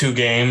 2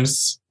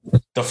 games,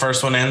 the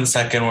first one and the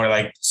second were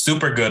like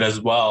super good as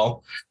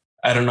well.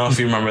 I don't know if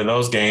you remember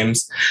those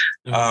games.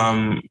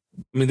 I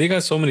mean, they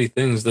got so many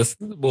things.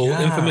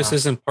 Infamous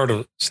isn't part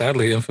of.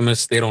 Sadly,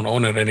 Infamous, they don't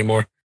own it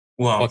anymore.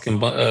 Well, fucking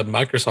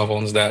Microsoft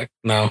owns that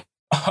now.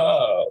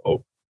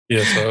 Oh,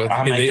 yeah. So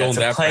they own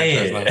that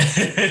franchise now.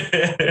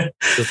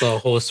 It's a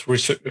whole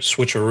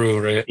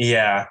switcheroo, right?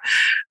 Yeah.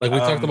 Like we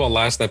talked about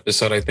last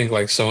episode, I think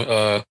like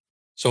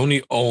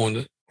Sony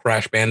owned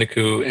Crash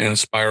Bandicoot and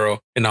Spyro,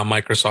 and now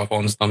Microsoft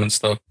owns them and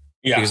stuff.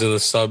 Yeah. Because of the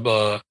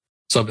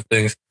sub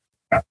things.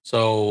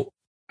 So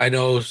I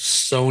know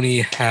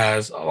Sony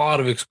has a lot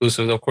of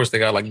exclusives. Of course, they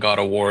got like God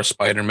of War,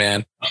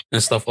 Spider-Man,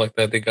 and stuff like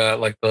that. They got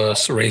like the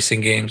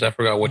racing games. I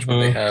forgot which one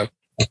they have.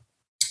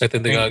 I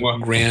think they got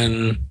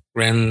Gran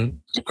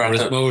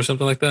Turismo or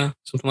something like that.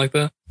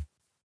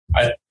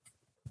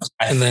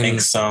 I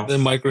think so.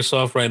 Then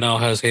Microsoft right now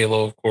has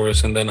Halo, of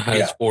course, and then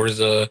has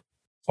Forza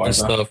and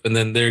stuff. And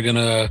then they're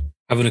gonna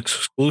have an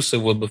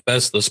exclusive with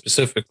Bethesda,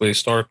 specifically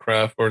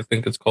StarCraft, or I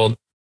think it's called.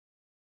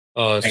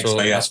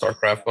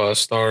 StarCraft,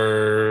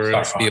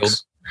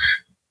 Starfield.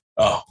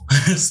 Oh,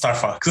 Star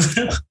Fox.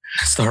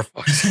 Star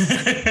Fox.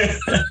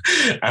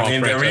 I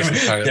mean,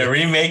 they're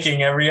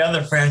remaking every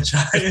other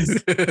franchise.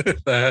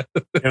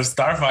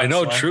 Star Fox. I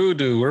know, true,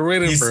 dude. We're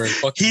waiting for.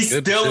 He's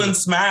still in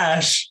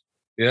Smash.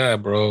 Yeah,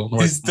 bro.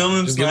 He's still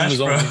in Smash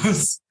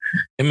Bros.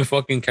 Him and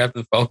fucking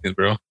Captain Falcon,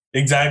 bro.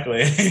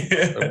 Exactly.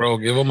 Bro,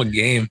 give them a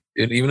game,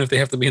 even if they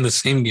have to be in the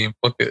same game.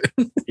 Fuck it.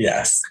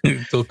 Yes.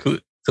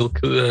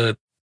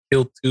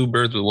 Kill 2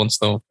 birds with 1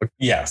 stone.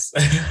 Yes.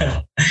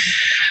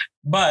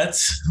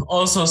 But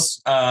also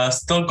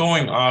still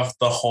going off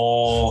the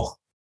whole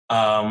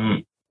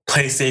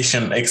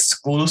PlayStation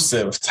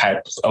exclusive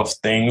types of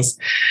things,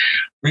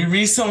 we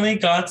recently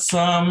got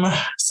some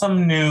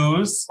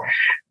news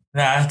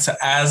that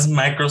as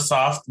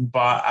Microsoft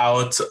bought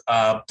out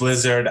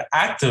Blizzard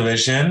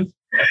Activision,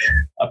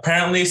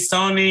 apparently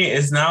Sony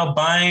is now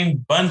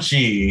buying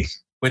Bungie,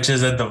 which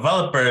is the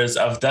developers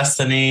of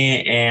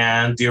Destiny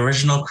and the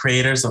original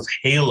creators of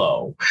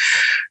Halo.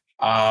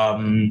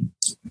 I'm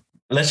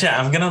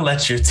going to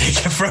let you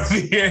take it from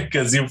here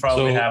because you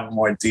probably have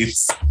more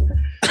deets.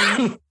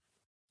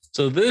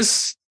 So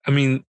this, I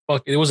mean,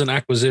 it was an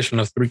acquisition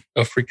of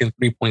freaking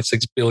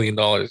 $3.6 billion.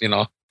 You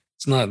know,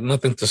 it's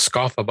nothing to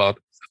scoff about.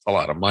 It's a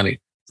lot of money.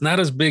 It's not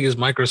as big as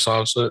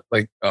Microsoft's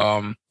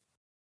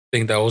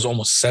thing that was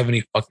almost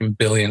 70 fucking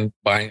billion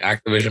buying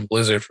Activision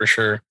Blizzard for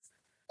sure.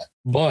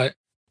 But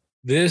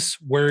this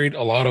worried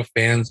a lot of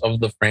fans of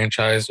the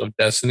franchise of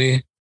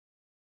Destiny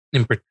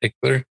in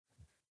particular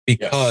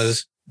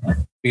because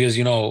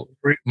you know,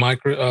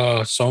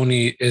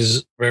 Sony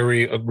is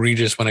very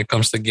egregious when it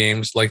comes to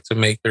games, like to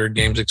make their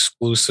games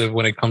exclusive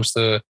when it comes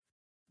to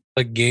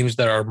like games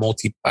that are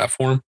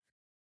multi-platform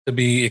to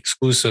be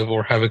exclusive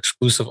or have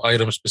exclusive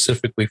items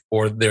specifically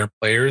for their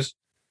players.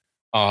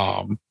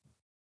 So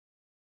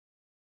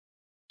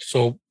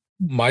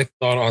my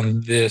thought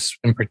on this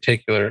in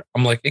particular,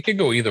 I'm like, it could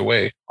go either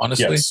way,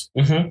 honestly. Yes.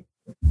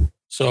 Mm-hmm.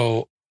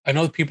 So I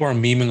know people are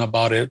memeing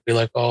about it. Be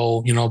like,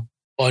 oh, you know,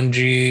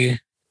 Bungie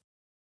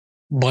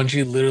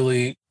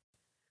literally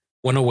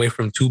went away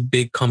from 2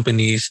 big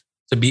companies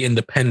to be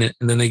independent,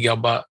 and then they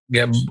get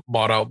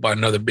bought out by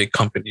another big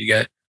company.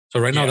 So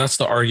right now, that's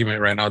the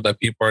argument right now that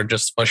people are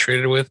just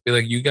frustrated with. Be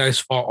like, you guys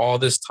fought all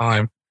this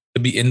time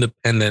to be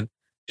independent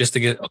just to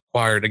get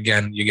acquired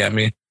again. You get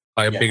me?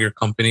 By a bigger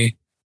company,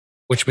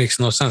 which makes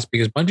no sense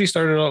because Bungie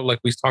started out, like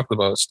we talked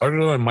about,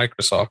 started out in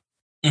Microsoft.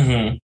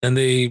 Mm-hmm. Then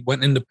they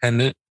went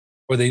independent,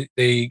 or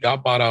they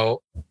got bought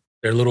out.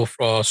 Their little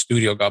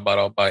studio got bought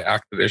out by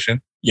Activision.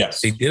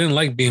 Yes. They didn't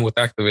like being with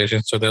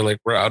Activision, so they're like,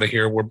 we're out of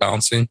here. We're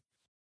bouncing.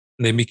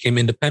 And they became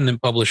independent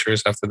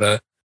publishers after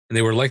that. And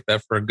they were like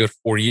that for a good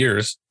 4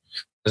 years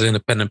as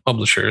independent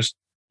publishers.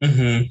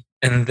 Mm-hmm.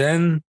 And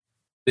then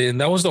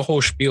that was the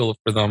whole spiel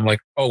for them. Like,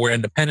 oh, we're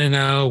independent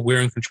now.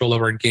 We're in control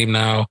of our game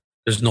now.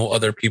 There's no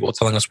other people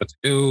telling us what to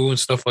do and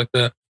stuff like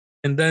that.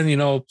 And then,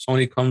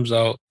 Sony comes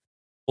out,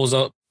 pulls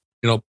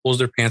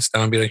their pants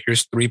down and be like,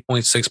 here's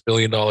 $3.6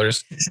 billion.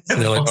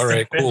 And they're like, all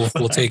right, cool,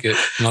 we'll take it.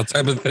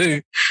 Type of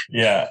thing.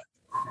 Yeah.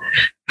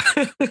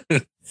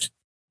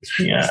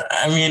 Yeah.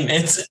 I mean,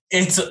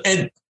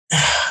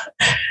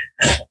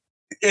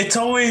 it's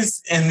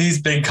always in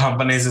these big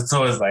companies. It's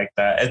always like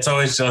that. It's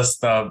always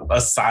just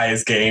a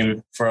size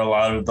game for a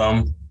lot of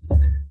them.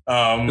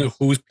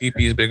 Whose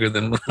PP is bigger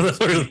than whose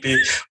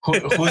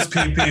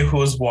PP,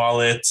 whose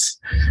wallet?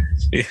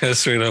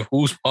 Yes, right now.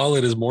 Whose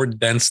wallet is more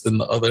dense than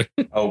the other?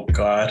 Oh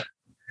God!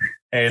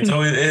 Hey, it's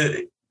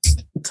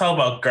all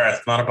about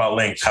girth, not about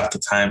length half the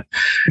time.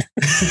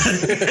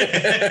 That's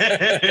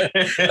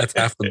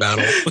half the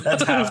battle.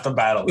 That's half the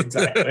battle,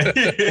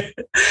 exactly.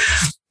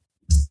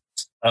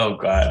 Oh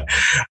God.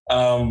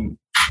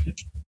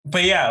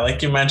 But yeah,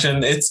 like you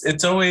mentioned,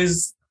 it's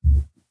always,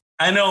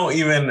 I know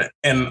even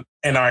in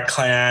our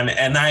clan,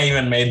 and I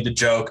even made the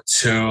joke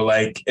too,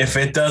 like if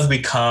it does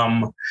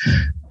become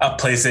a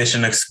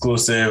PlayStation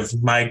exclusive,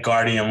 my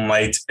Guardian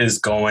Light is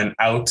going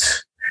out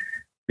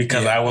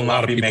because I will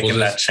not be making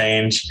that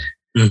change.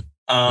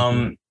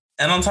 And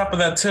on top of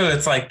that too,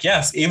 it's like,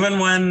 yes, even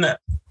when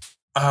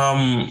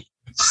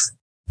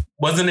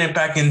wasn't it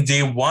back in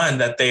D1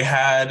 that they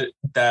had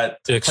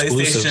that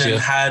PlayStation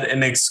had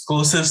an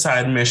exclusive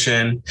side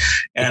mission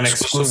and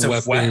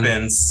exclusive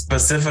weapons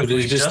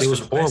specifically? It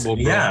was horrible,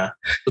 bro. Yeah.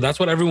 So that's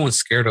what everyone's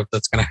scared of.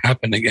 That's going to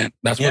happen again.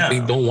 That's what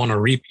they don't want to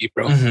repeat,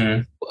 bro.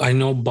 Mm-hmm. I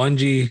know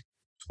Bungie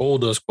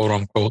told us, quote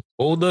unquote,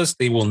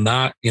 they will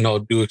not,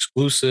 do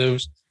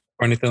exclusives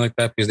or anything like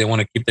that because they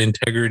want to keep the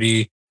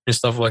integrity and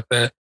stuff like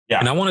that. Yeah.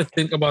 And I want to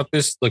think about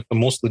this like the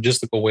most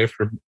logistical way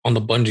on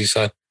the Bungie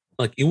side.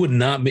 Like you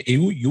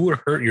would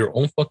hurt your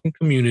own fucking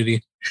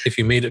community if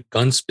you made a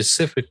gun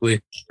specifically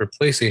for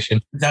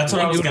PlayStation. That's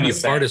what I was going to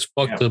say. Hard as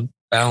fuck to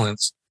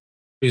balance,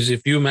 because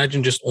if you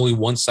imagine just only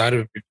one side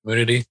of your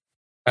community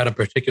had a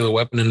particular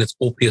weapon and it's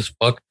OP as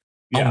fuck,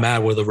 how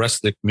mad were the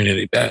rest of the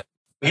community at?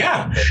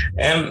 Yeah,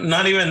 and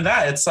not even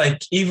that. It's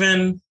like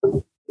even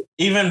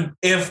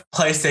if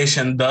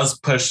PlayStation does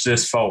push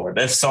this forward,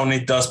 if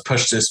Sony does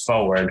push this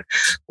forward,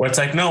 where it's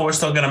like, no, we're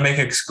still going to make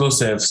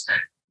exclusives.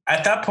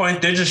 At that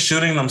point, they're just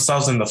shooting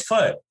themselves in the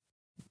foot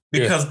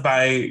because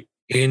the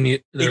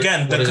community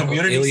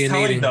is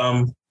telling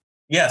them,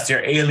 yes,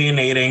 you're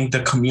alienating.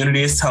 The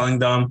community is telling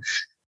them,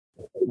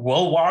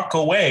 we'll walk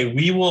away.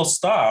 We will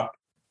stop.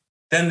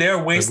 Then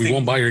they're wasting. We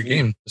won't buy your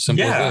game.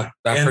 Simple as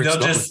that. And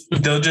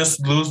they'll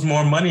just lose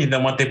more money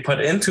than what they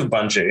put into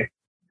Bungie.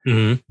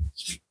 Mm-hmm.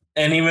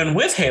 And even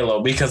with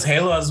Halo, because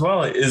Halo as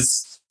well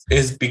is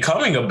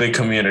becoming a big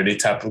community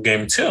type of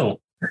game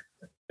too,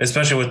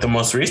 especially with the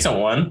most recent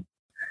one.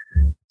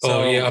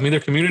 So, I mean,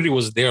 their community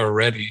was there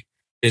already.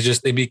 It's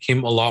just they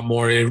became a lot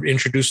more. It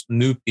introduced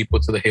new people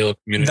to the Halo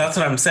community. That's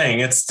what I'm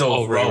saying. It's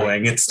still growing.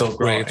 Right. It's still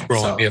growing. Right, it's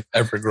growing. So. Yeah,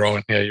 ever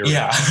growing. Yeah, you're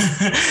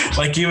right.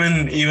 Like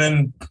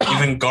even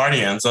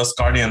Guardians, us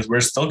Guardians,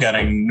 we're still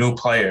getting new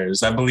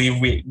players. I believe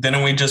we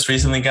just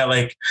recently got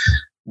like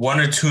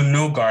 1 or 2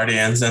 new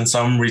Guardians and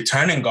some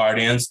returning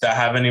Guardians that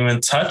haven't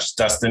even touched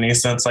Destiny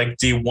since like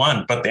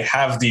D1, but they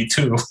have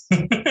D2.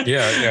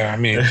 yeah. I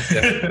mean,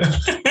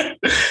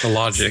 the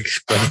logic,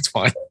 but it's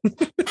fine.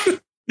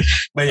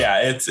 But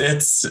yeah,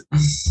 this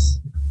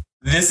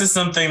is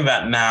something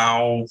that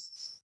now,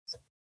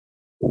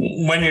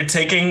 when you're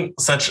taking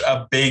such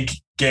a big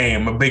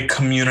game, a big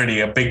community,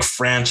 a big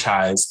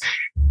franchise,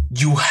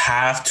 you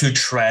have to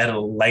tread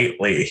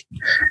lightly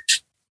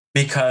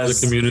because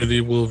the community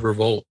will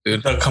revolt,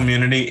 dude. The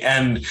community,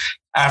 and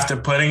after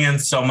putting in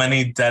so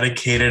many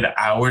dedicated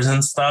hours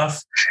and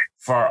stuff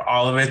for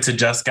all of it to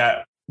just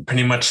get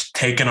pretty much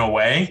taken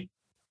away,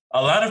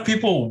 a lot of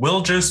people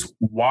will just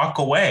walk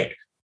away.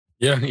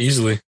 Yeah,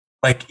 easily.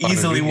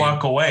 Easily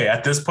walk away.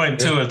 At this point,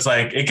 too, it's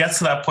like, it gets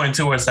to that point,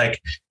 too, where it's like,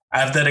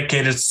 I've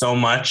dedicated so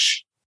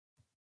much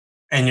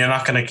and you're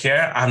not going to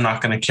care. I'm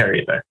not going to care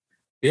either.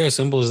 Yeah,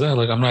 simple as that.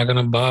 Like, I'm not going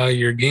to buy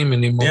your game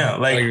anymore. Yeah,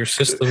 buy your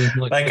system.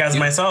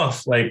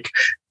 Myself, like,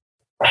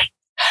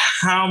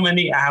 how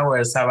many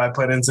hours have I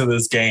put into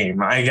this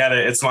game? I get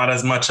it. It's not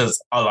as much as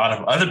a lot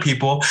of other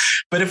people,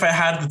 but if I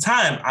had the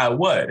time, I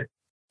would.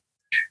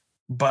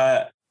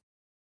 But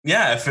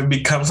yeah, if it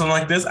becomes something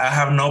like this, I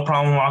have no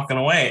problem walking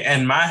away.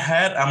 In my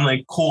head, I'm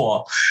like,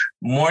 cool.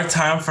 More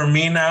time for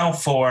me now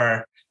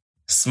for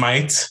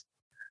Smite,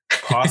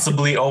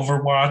 possibly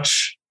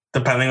Overwatch,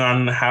 depending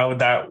on how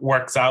that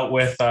works out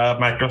with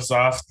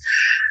Microsoft.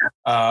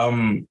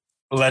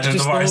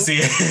 Legends of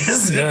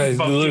Arceus. Yeah,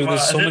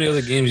 there's so many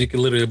other games you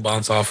can literally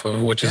bounce off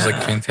of, which is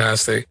like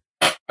fantastic.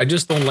 I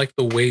just don't like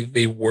the way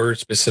they word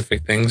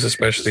specific things,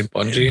 especially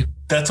Bungie.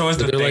 That's always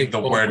the thing, like,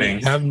 the wording.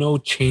 We have no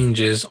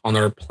changes on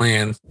our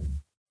plans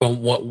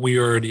from what we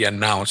already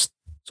announced.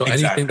 So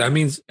anything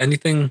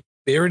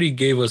they already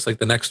gave us like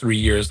the next 3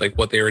 years, like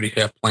what they already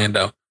have planned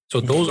out. So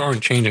those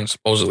aren't changing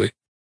supposedly.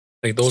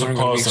 Like those aren't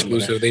going to be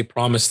exclusive. They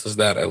promised us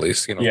that at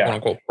least, quote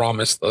unquote,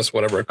 promised us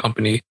whatever a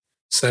company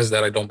says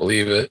that. I don't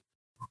believe it.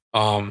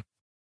 That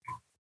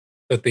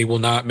they will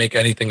not make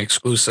anything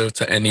exclusive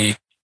to any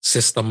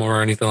system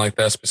or anything like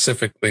that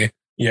specifically.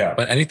 Yeah.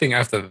 But anything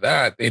after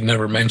that, they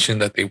never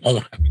mentioned that they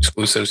won't have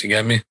exclusives. You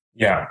get me?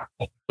 Yeah.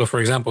 So for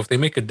example, if they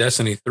make a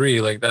Destiny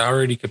 3, like that, I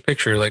already could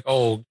picture like,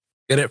 oh,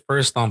 get it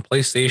first on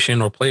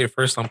PlayStation or play it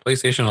first on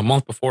PlayStation a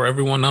month before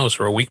everyone else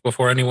or a week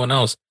before anyone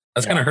else.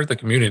 That's going to hurt the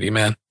community,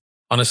 man.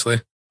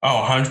 Honestly.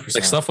 Oh, 100%.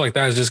 Like stuff like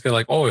that is just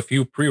like, oh, if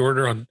you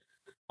pre-order on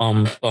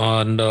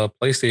the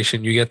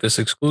PlayStation, you get this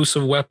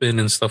exclusive weapon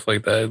and stuff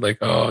like that. Like,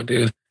 oh,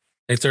 dude,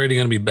 it's already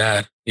going to be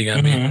bad. You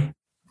get me?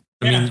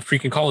 I mean,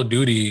 freaking Call of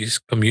Duty's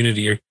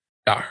community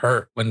got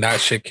hurt when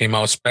that shit came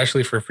out,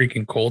 especially for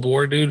freaking Cold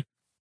War, dude,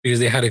 because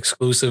they had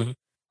exclusive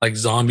like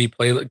zombie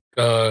play, like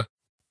a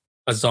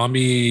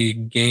zombie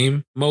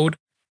game mode,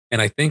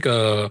 and I think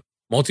a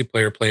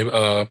multiplayer play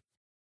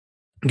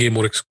game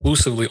mode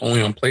exclusively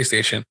only on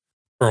PlayStation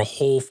for a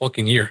whole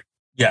fucking year.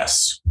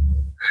 Yes.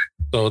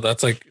 So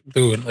that's like,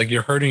 dude, like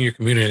you're hurting your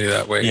community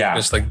that way. Yeah.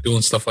 Just like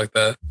doing stuff like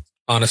that.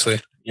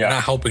 Honestly. Yeah.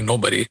 Not helping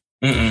nobody.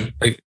 Mm-mm.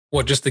 Like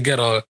what, just to get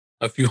a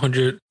few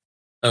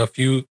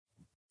 10,000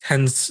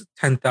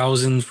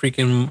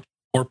 freaking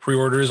more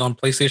pre-orders on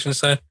PlayStation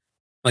side?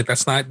 Like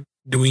that's not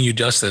doing you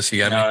justice. You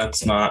get me? No,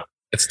 it's not.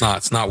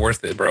 It's not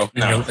worth it, bro.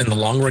 No. In the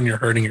long run, you're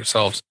hurting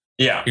yourselves.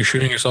 Yeah. You're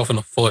shooting yourself in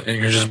the foot and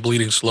you're just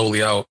bleeding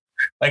slowly out.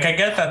 Like, I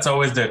guess that's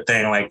always their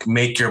thing, like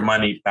make your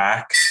money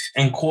back.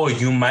 And cool,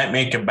 you might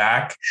make it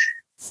back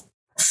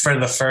for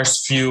the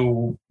first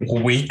few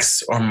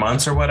weeks or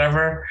months or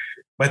whatever,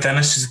 but then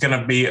it's just going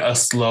to be a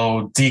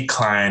slow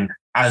decline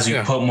as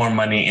you put more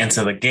money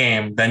into the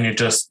game. Then you're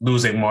just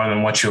losing more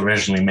than what you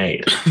originally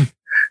made.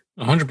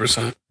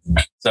 100%.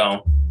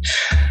 So,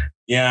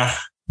 yeah,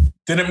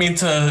 didn't mean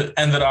to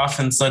end it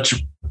off in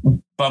such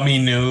bummy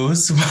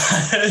news,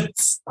 but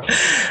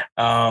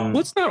well,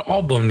 it's not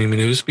all bummy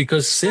news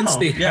because since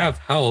they have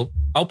help,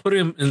 I'll put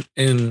him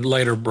in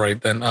lighter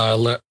bright than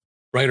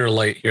brighter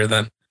light here.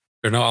 Then,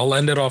 no, I'll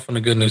end it off on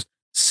the good news.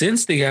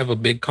 Since they have a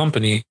big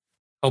company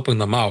helping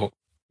them out,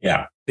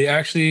 they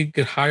actually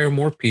could hire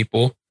more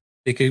people.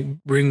 They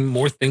could bring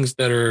more things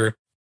that are.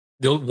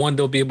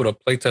 They'll be able to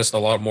play test a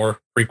lot more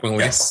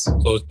frequently. Yes.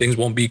 So things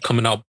won't be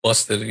coming out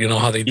busted. You know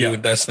how they do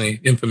with Destiny,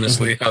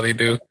 infamously, how they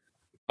do.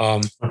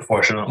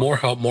 Unfortunately, more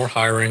help, more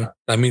hiring.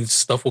 That means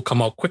stuff will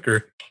come out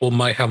quicker. We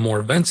might have more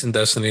events in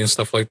Destiny and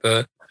stuff like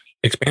that.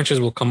 Expansions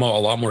will come out a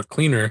lot more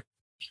cleaner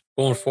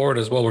going forward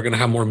as well. We're going to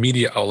have more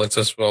media outlets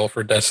as well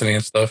for Destiny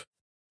and stuff.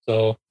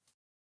 So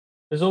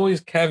there's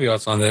always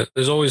caveats on that.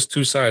 There's always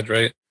two sides,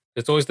 right?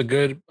 It's always the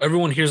good.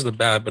 Everyone hears the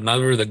bad, but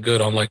never the good.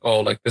 I'm like,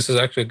 oh, like this is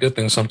actually a good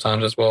thing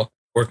sometimes as well.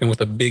 Working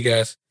with a big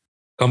ass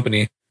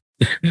company.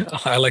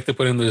 I like to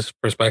put in this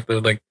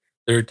perspective, like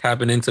they're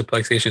tapping into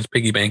PlayStation's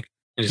piggy bank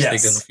and just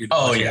taking a few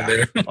dollars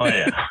there.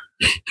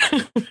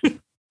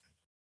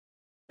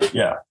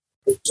 Yeah.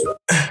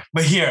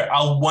 But here,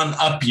 I'll one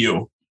up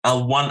you.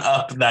 I'll one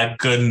up that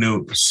good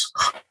news.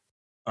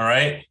 All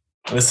right?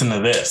 Listen to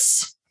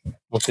this.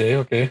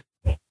 Okay.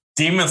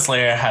 Demon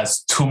Slayer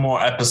has 2 more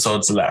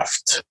episodes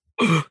left.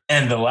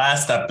 And the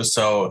last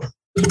episode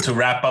to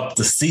wrap up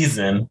the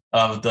season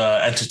of the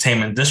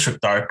Entertainment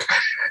District arc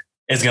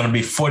is going to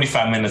be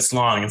 45 minutes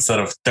long instead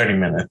of 30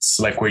 minutes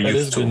like we're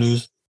used to. Good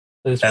news.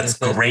 That's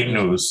great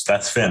news.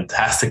 That's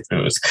fantastic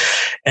news.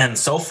 And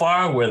so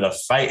far, where the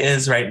fight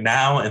is right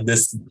now in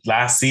this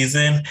last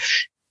season,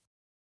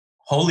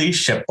 holy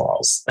shit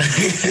balls.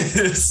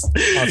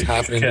 What's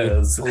happening?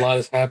 A lot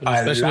is happening,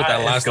 especially with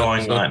that last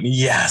going episode. On.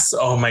 Yes.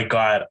 Oh my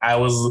God. I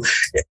was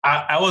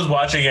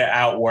watching it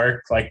at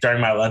work, like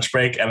during my lunch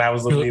break, and I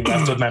was literally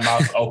left with my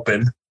mouth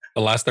open.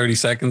 The last 30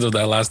 seconds of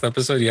that last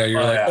episode. Yeah.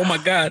 You're oh my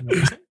God.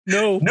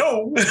 No.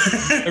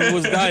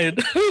 Everyone's dying.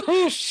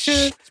 Oh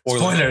shit.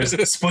 Spoilers.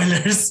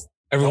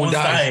 Everyone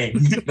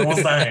dies. No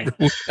one's dying.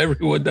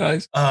 Everyone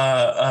dies.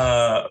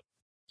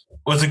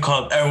 What's it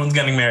called? Everyone's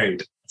getting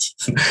married.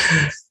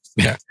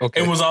 Yeah.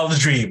 Okay. It was all a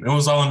dream. It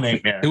was all a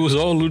nightmare. It was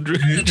all a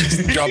dream.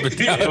 Just drop it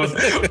down. It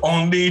was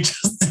only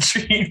just a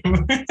dream.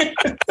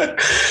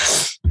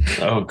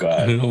 Oh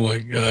God. Oh my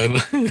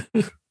God.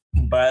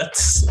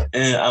 But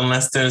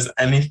unless there's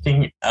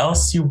anything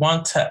else you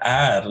want to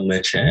add,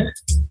 Lichen.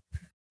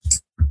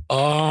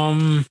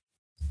 I'll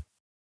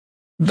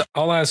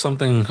add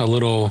something, a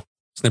little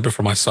snippet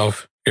for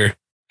myself here.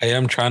 I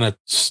am trying to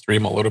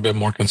stream a little bit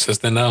more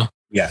consistent now.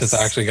 Yes. Since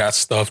I actually got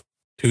stuff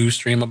to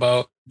stream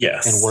about.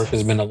 Yes. And work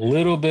has been a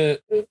little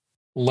bit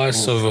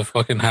less of a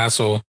fucking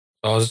hassle.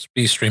 So I'll just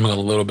be streaming a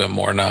little bit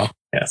more now.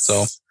 Yes.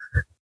 So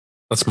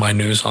that's my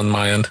news on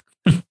my end.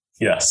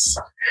 Yes.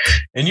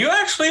 And you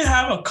actually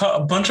have a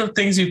bunch of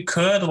things you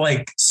could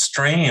like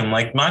stream,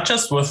 like not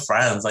just with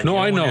friends. Like, no,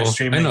 I know.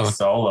 Streaming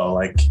solo,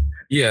 like.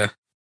 Yeah.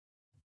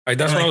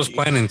 That's what I was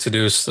planning to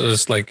do. So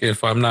it's like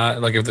if I'm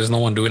not like if there's no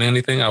one doing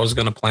anything, I was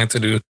gonna plan to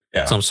do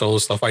some solo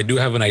stuff. I do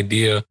have an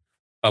idea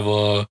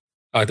of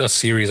a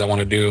series I want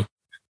to do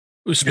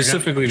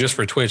specifically just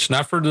for Twitch,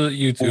 not for the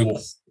YouTube.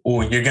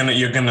 Oh, you're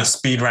gonna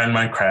speed run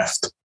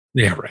Minecraft.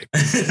 Yeah, right.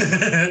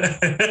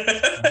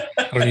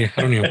 I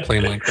don't even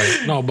play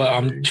Minecraft. No, but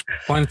I'm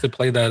planning to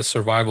play that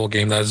survival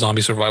game, that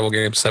zombie survival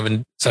game,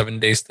 7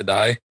 Days to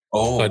Die.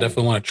 Oh, So I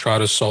definitely want to try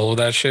to solo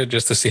that shit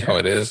just to see how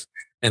it is.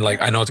 And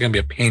like, I know it's gonna be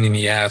a pain in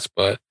the ass,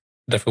 but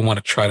definitely want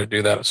to try to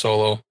do that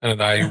solo.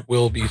 And I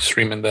will be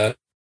streaming that.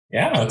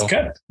 Yeah, that's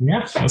good.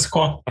 Yeah, that's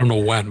cool. I don't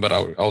know when, but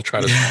I'll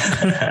try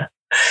to.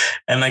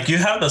 And like, you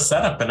have the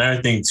setup and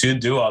everything to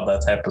do all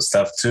that type of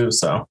stuff too.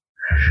 So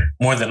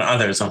more than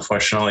others,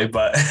 unfortunately,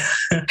 but.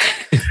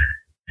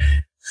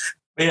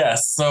 Yeah,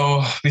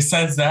 so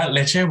besides that,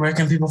 Leche, where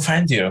can people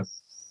find you?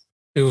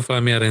 You can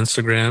find me at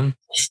Instagram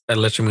at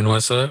Leche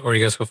Minuesa, or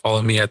you guys can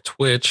follow me at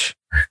Twitch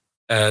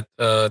at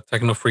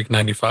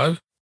TechnoFreak95.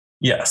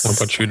 Yes. What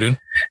about you, dude?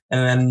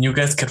 And then you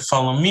guys could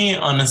follow me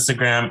on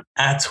Instagram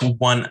at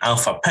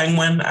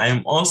OneAlphaPenguin.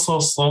 I'm also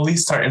slowly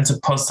starting to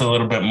post a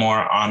little bit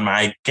more on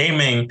my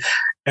gaming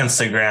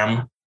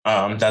Instagram.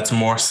 That's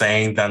more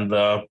saying than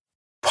the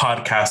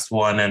podcast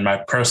one and my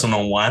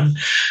personal one.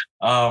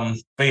 But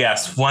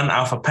yes,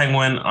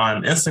 OneAlphaPenguin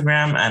on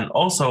Instagram, and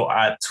also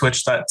at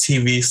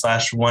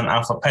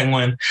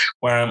twitch.tv/OneAlphaPenguin,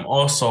 where I'm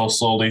also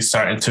slowly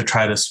starting to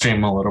try to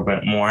stream a little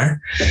bit more.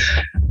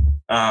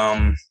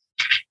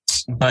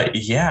 But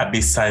yeah,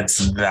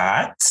 besides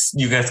that,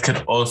 you guys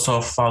could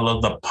also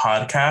follow the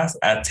podcast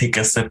at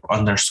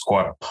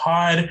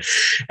TakeASip_pod,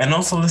 and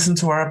also listen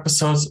to our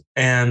episodes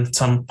and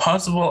some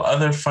possible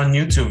other fun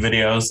YouTube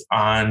videos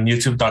on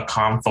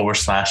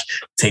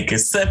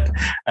youtube.com/TakeASip.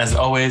 As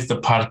always, the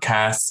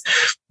podcasts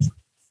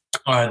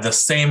are the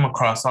same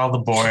across all the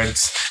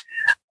boards.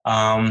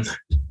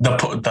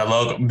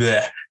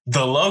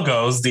 The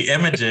logos, the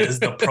images,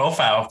 the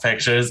profile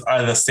pictures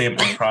are the same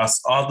across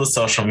all the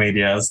social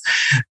medias,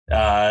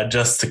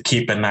 just to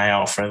keep an eye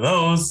out for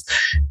those.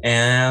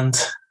 And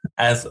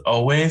as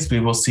always, we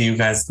will see you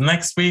guys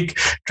next week.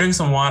 Drink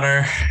some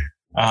water.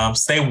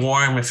 Stay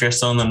warm if you're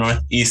still in the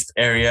Northeast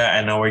area.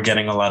 I know we're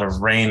getting a lot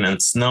of rain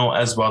and snow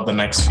as well the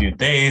next few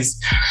days.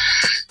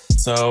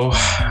 So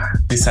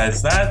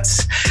besides that,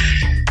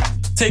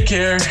 take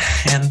care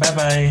and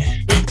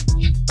bye-bye.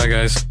 Bye,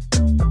 guys.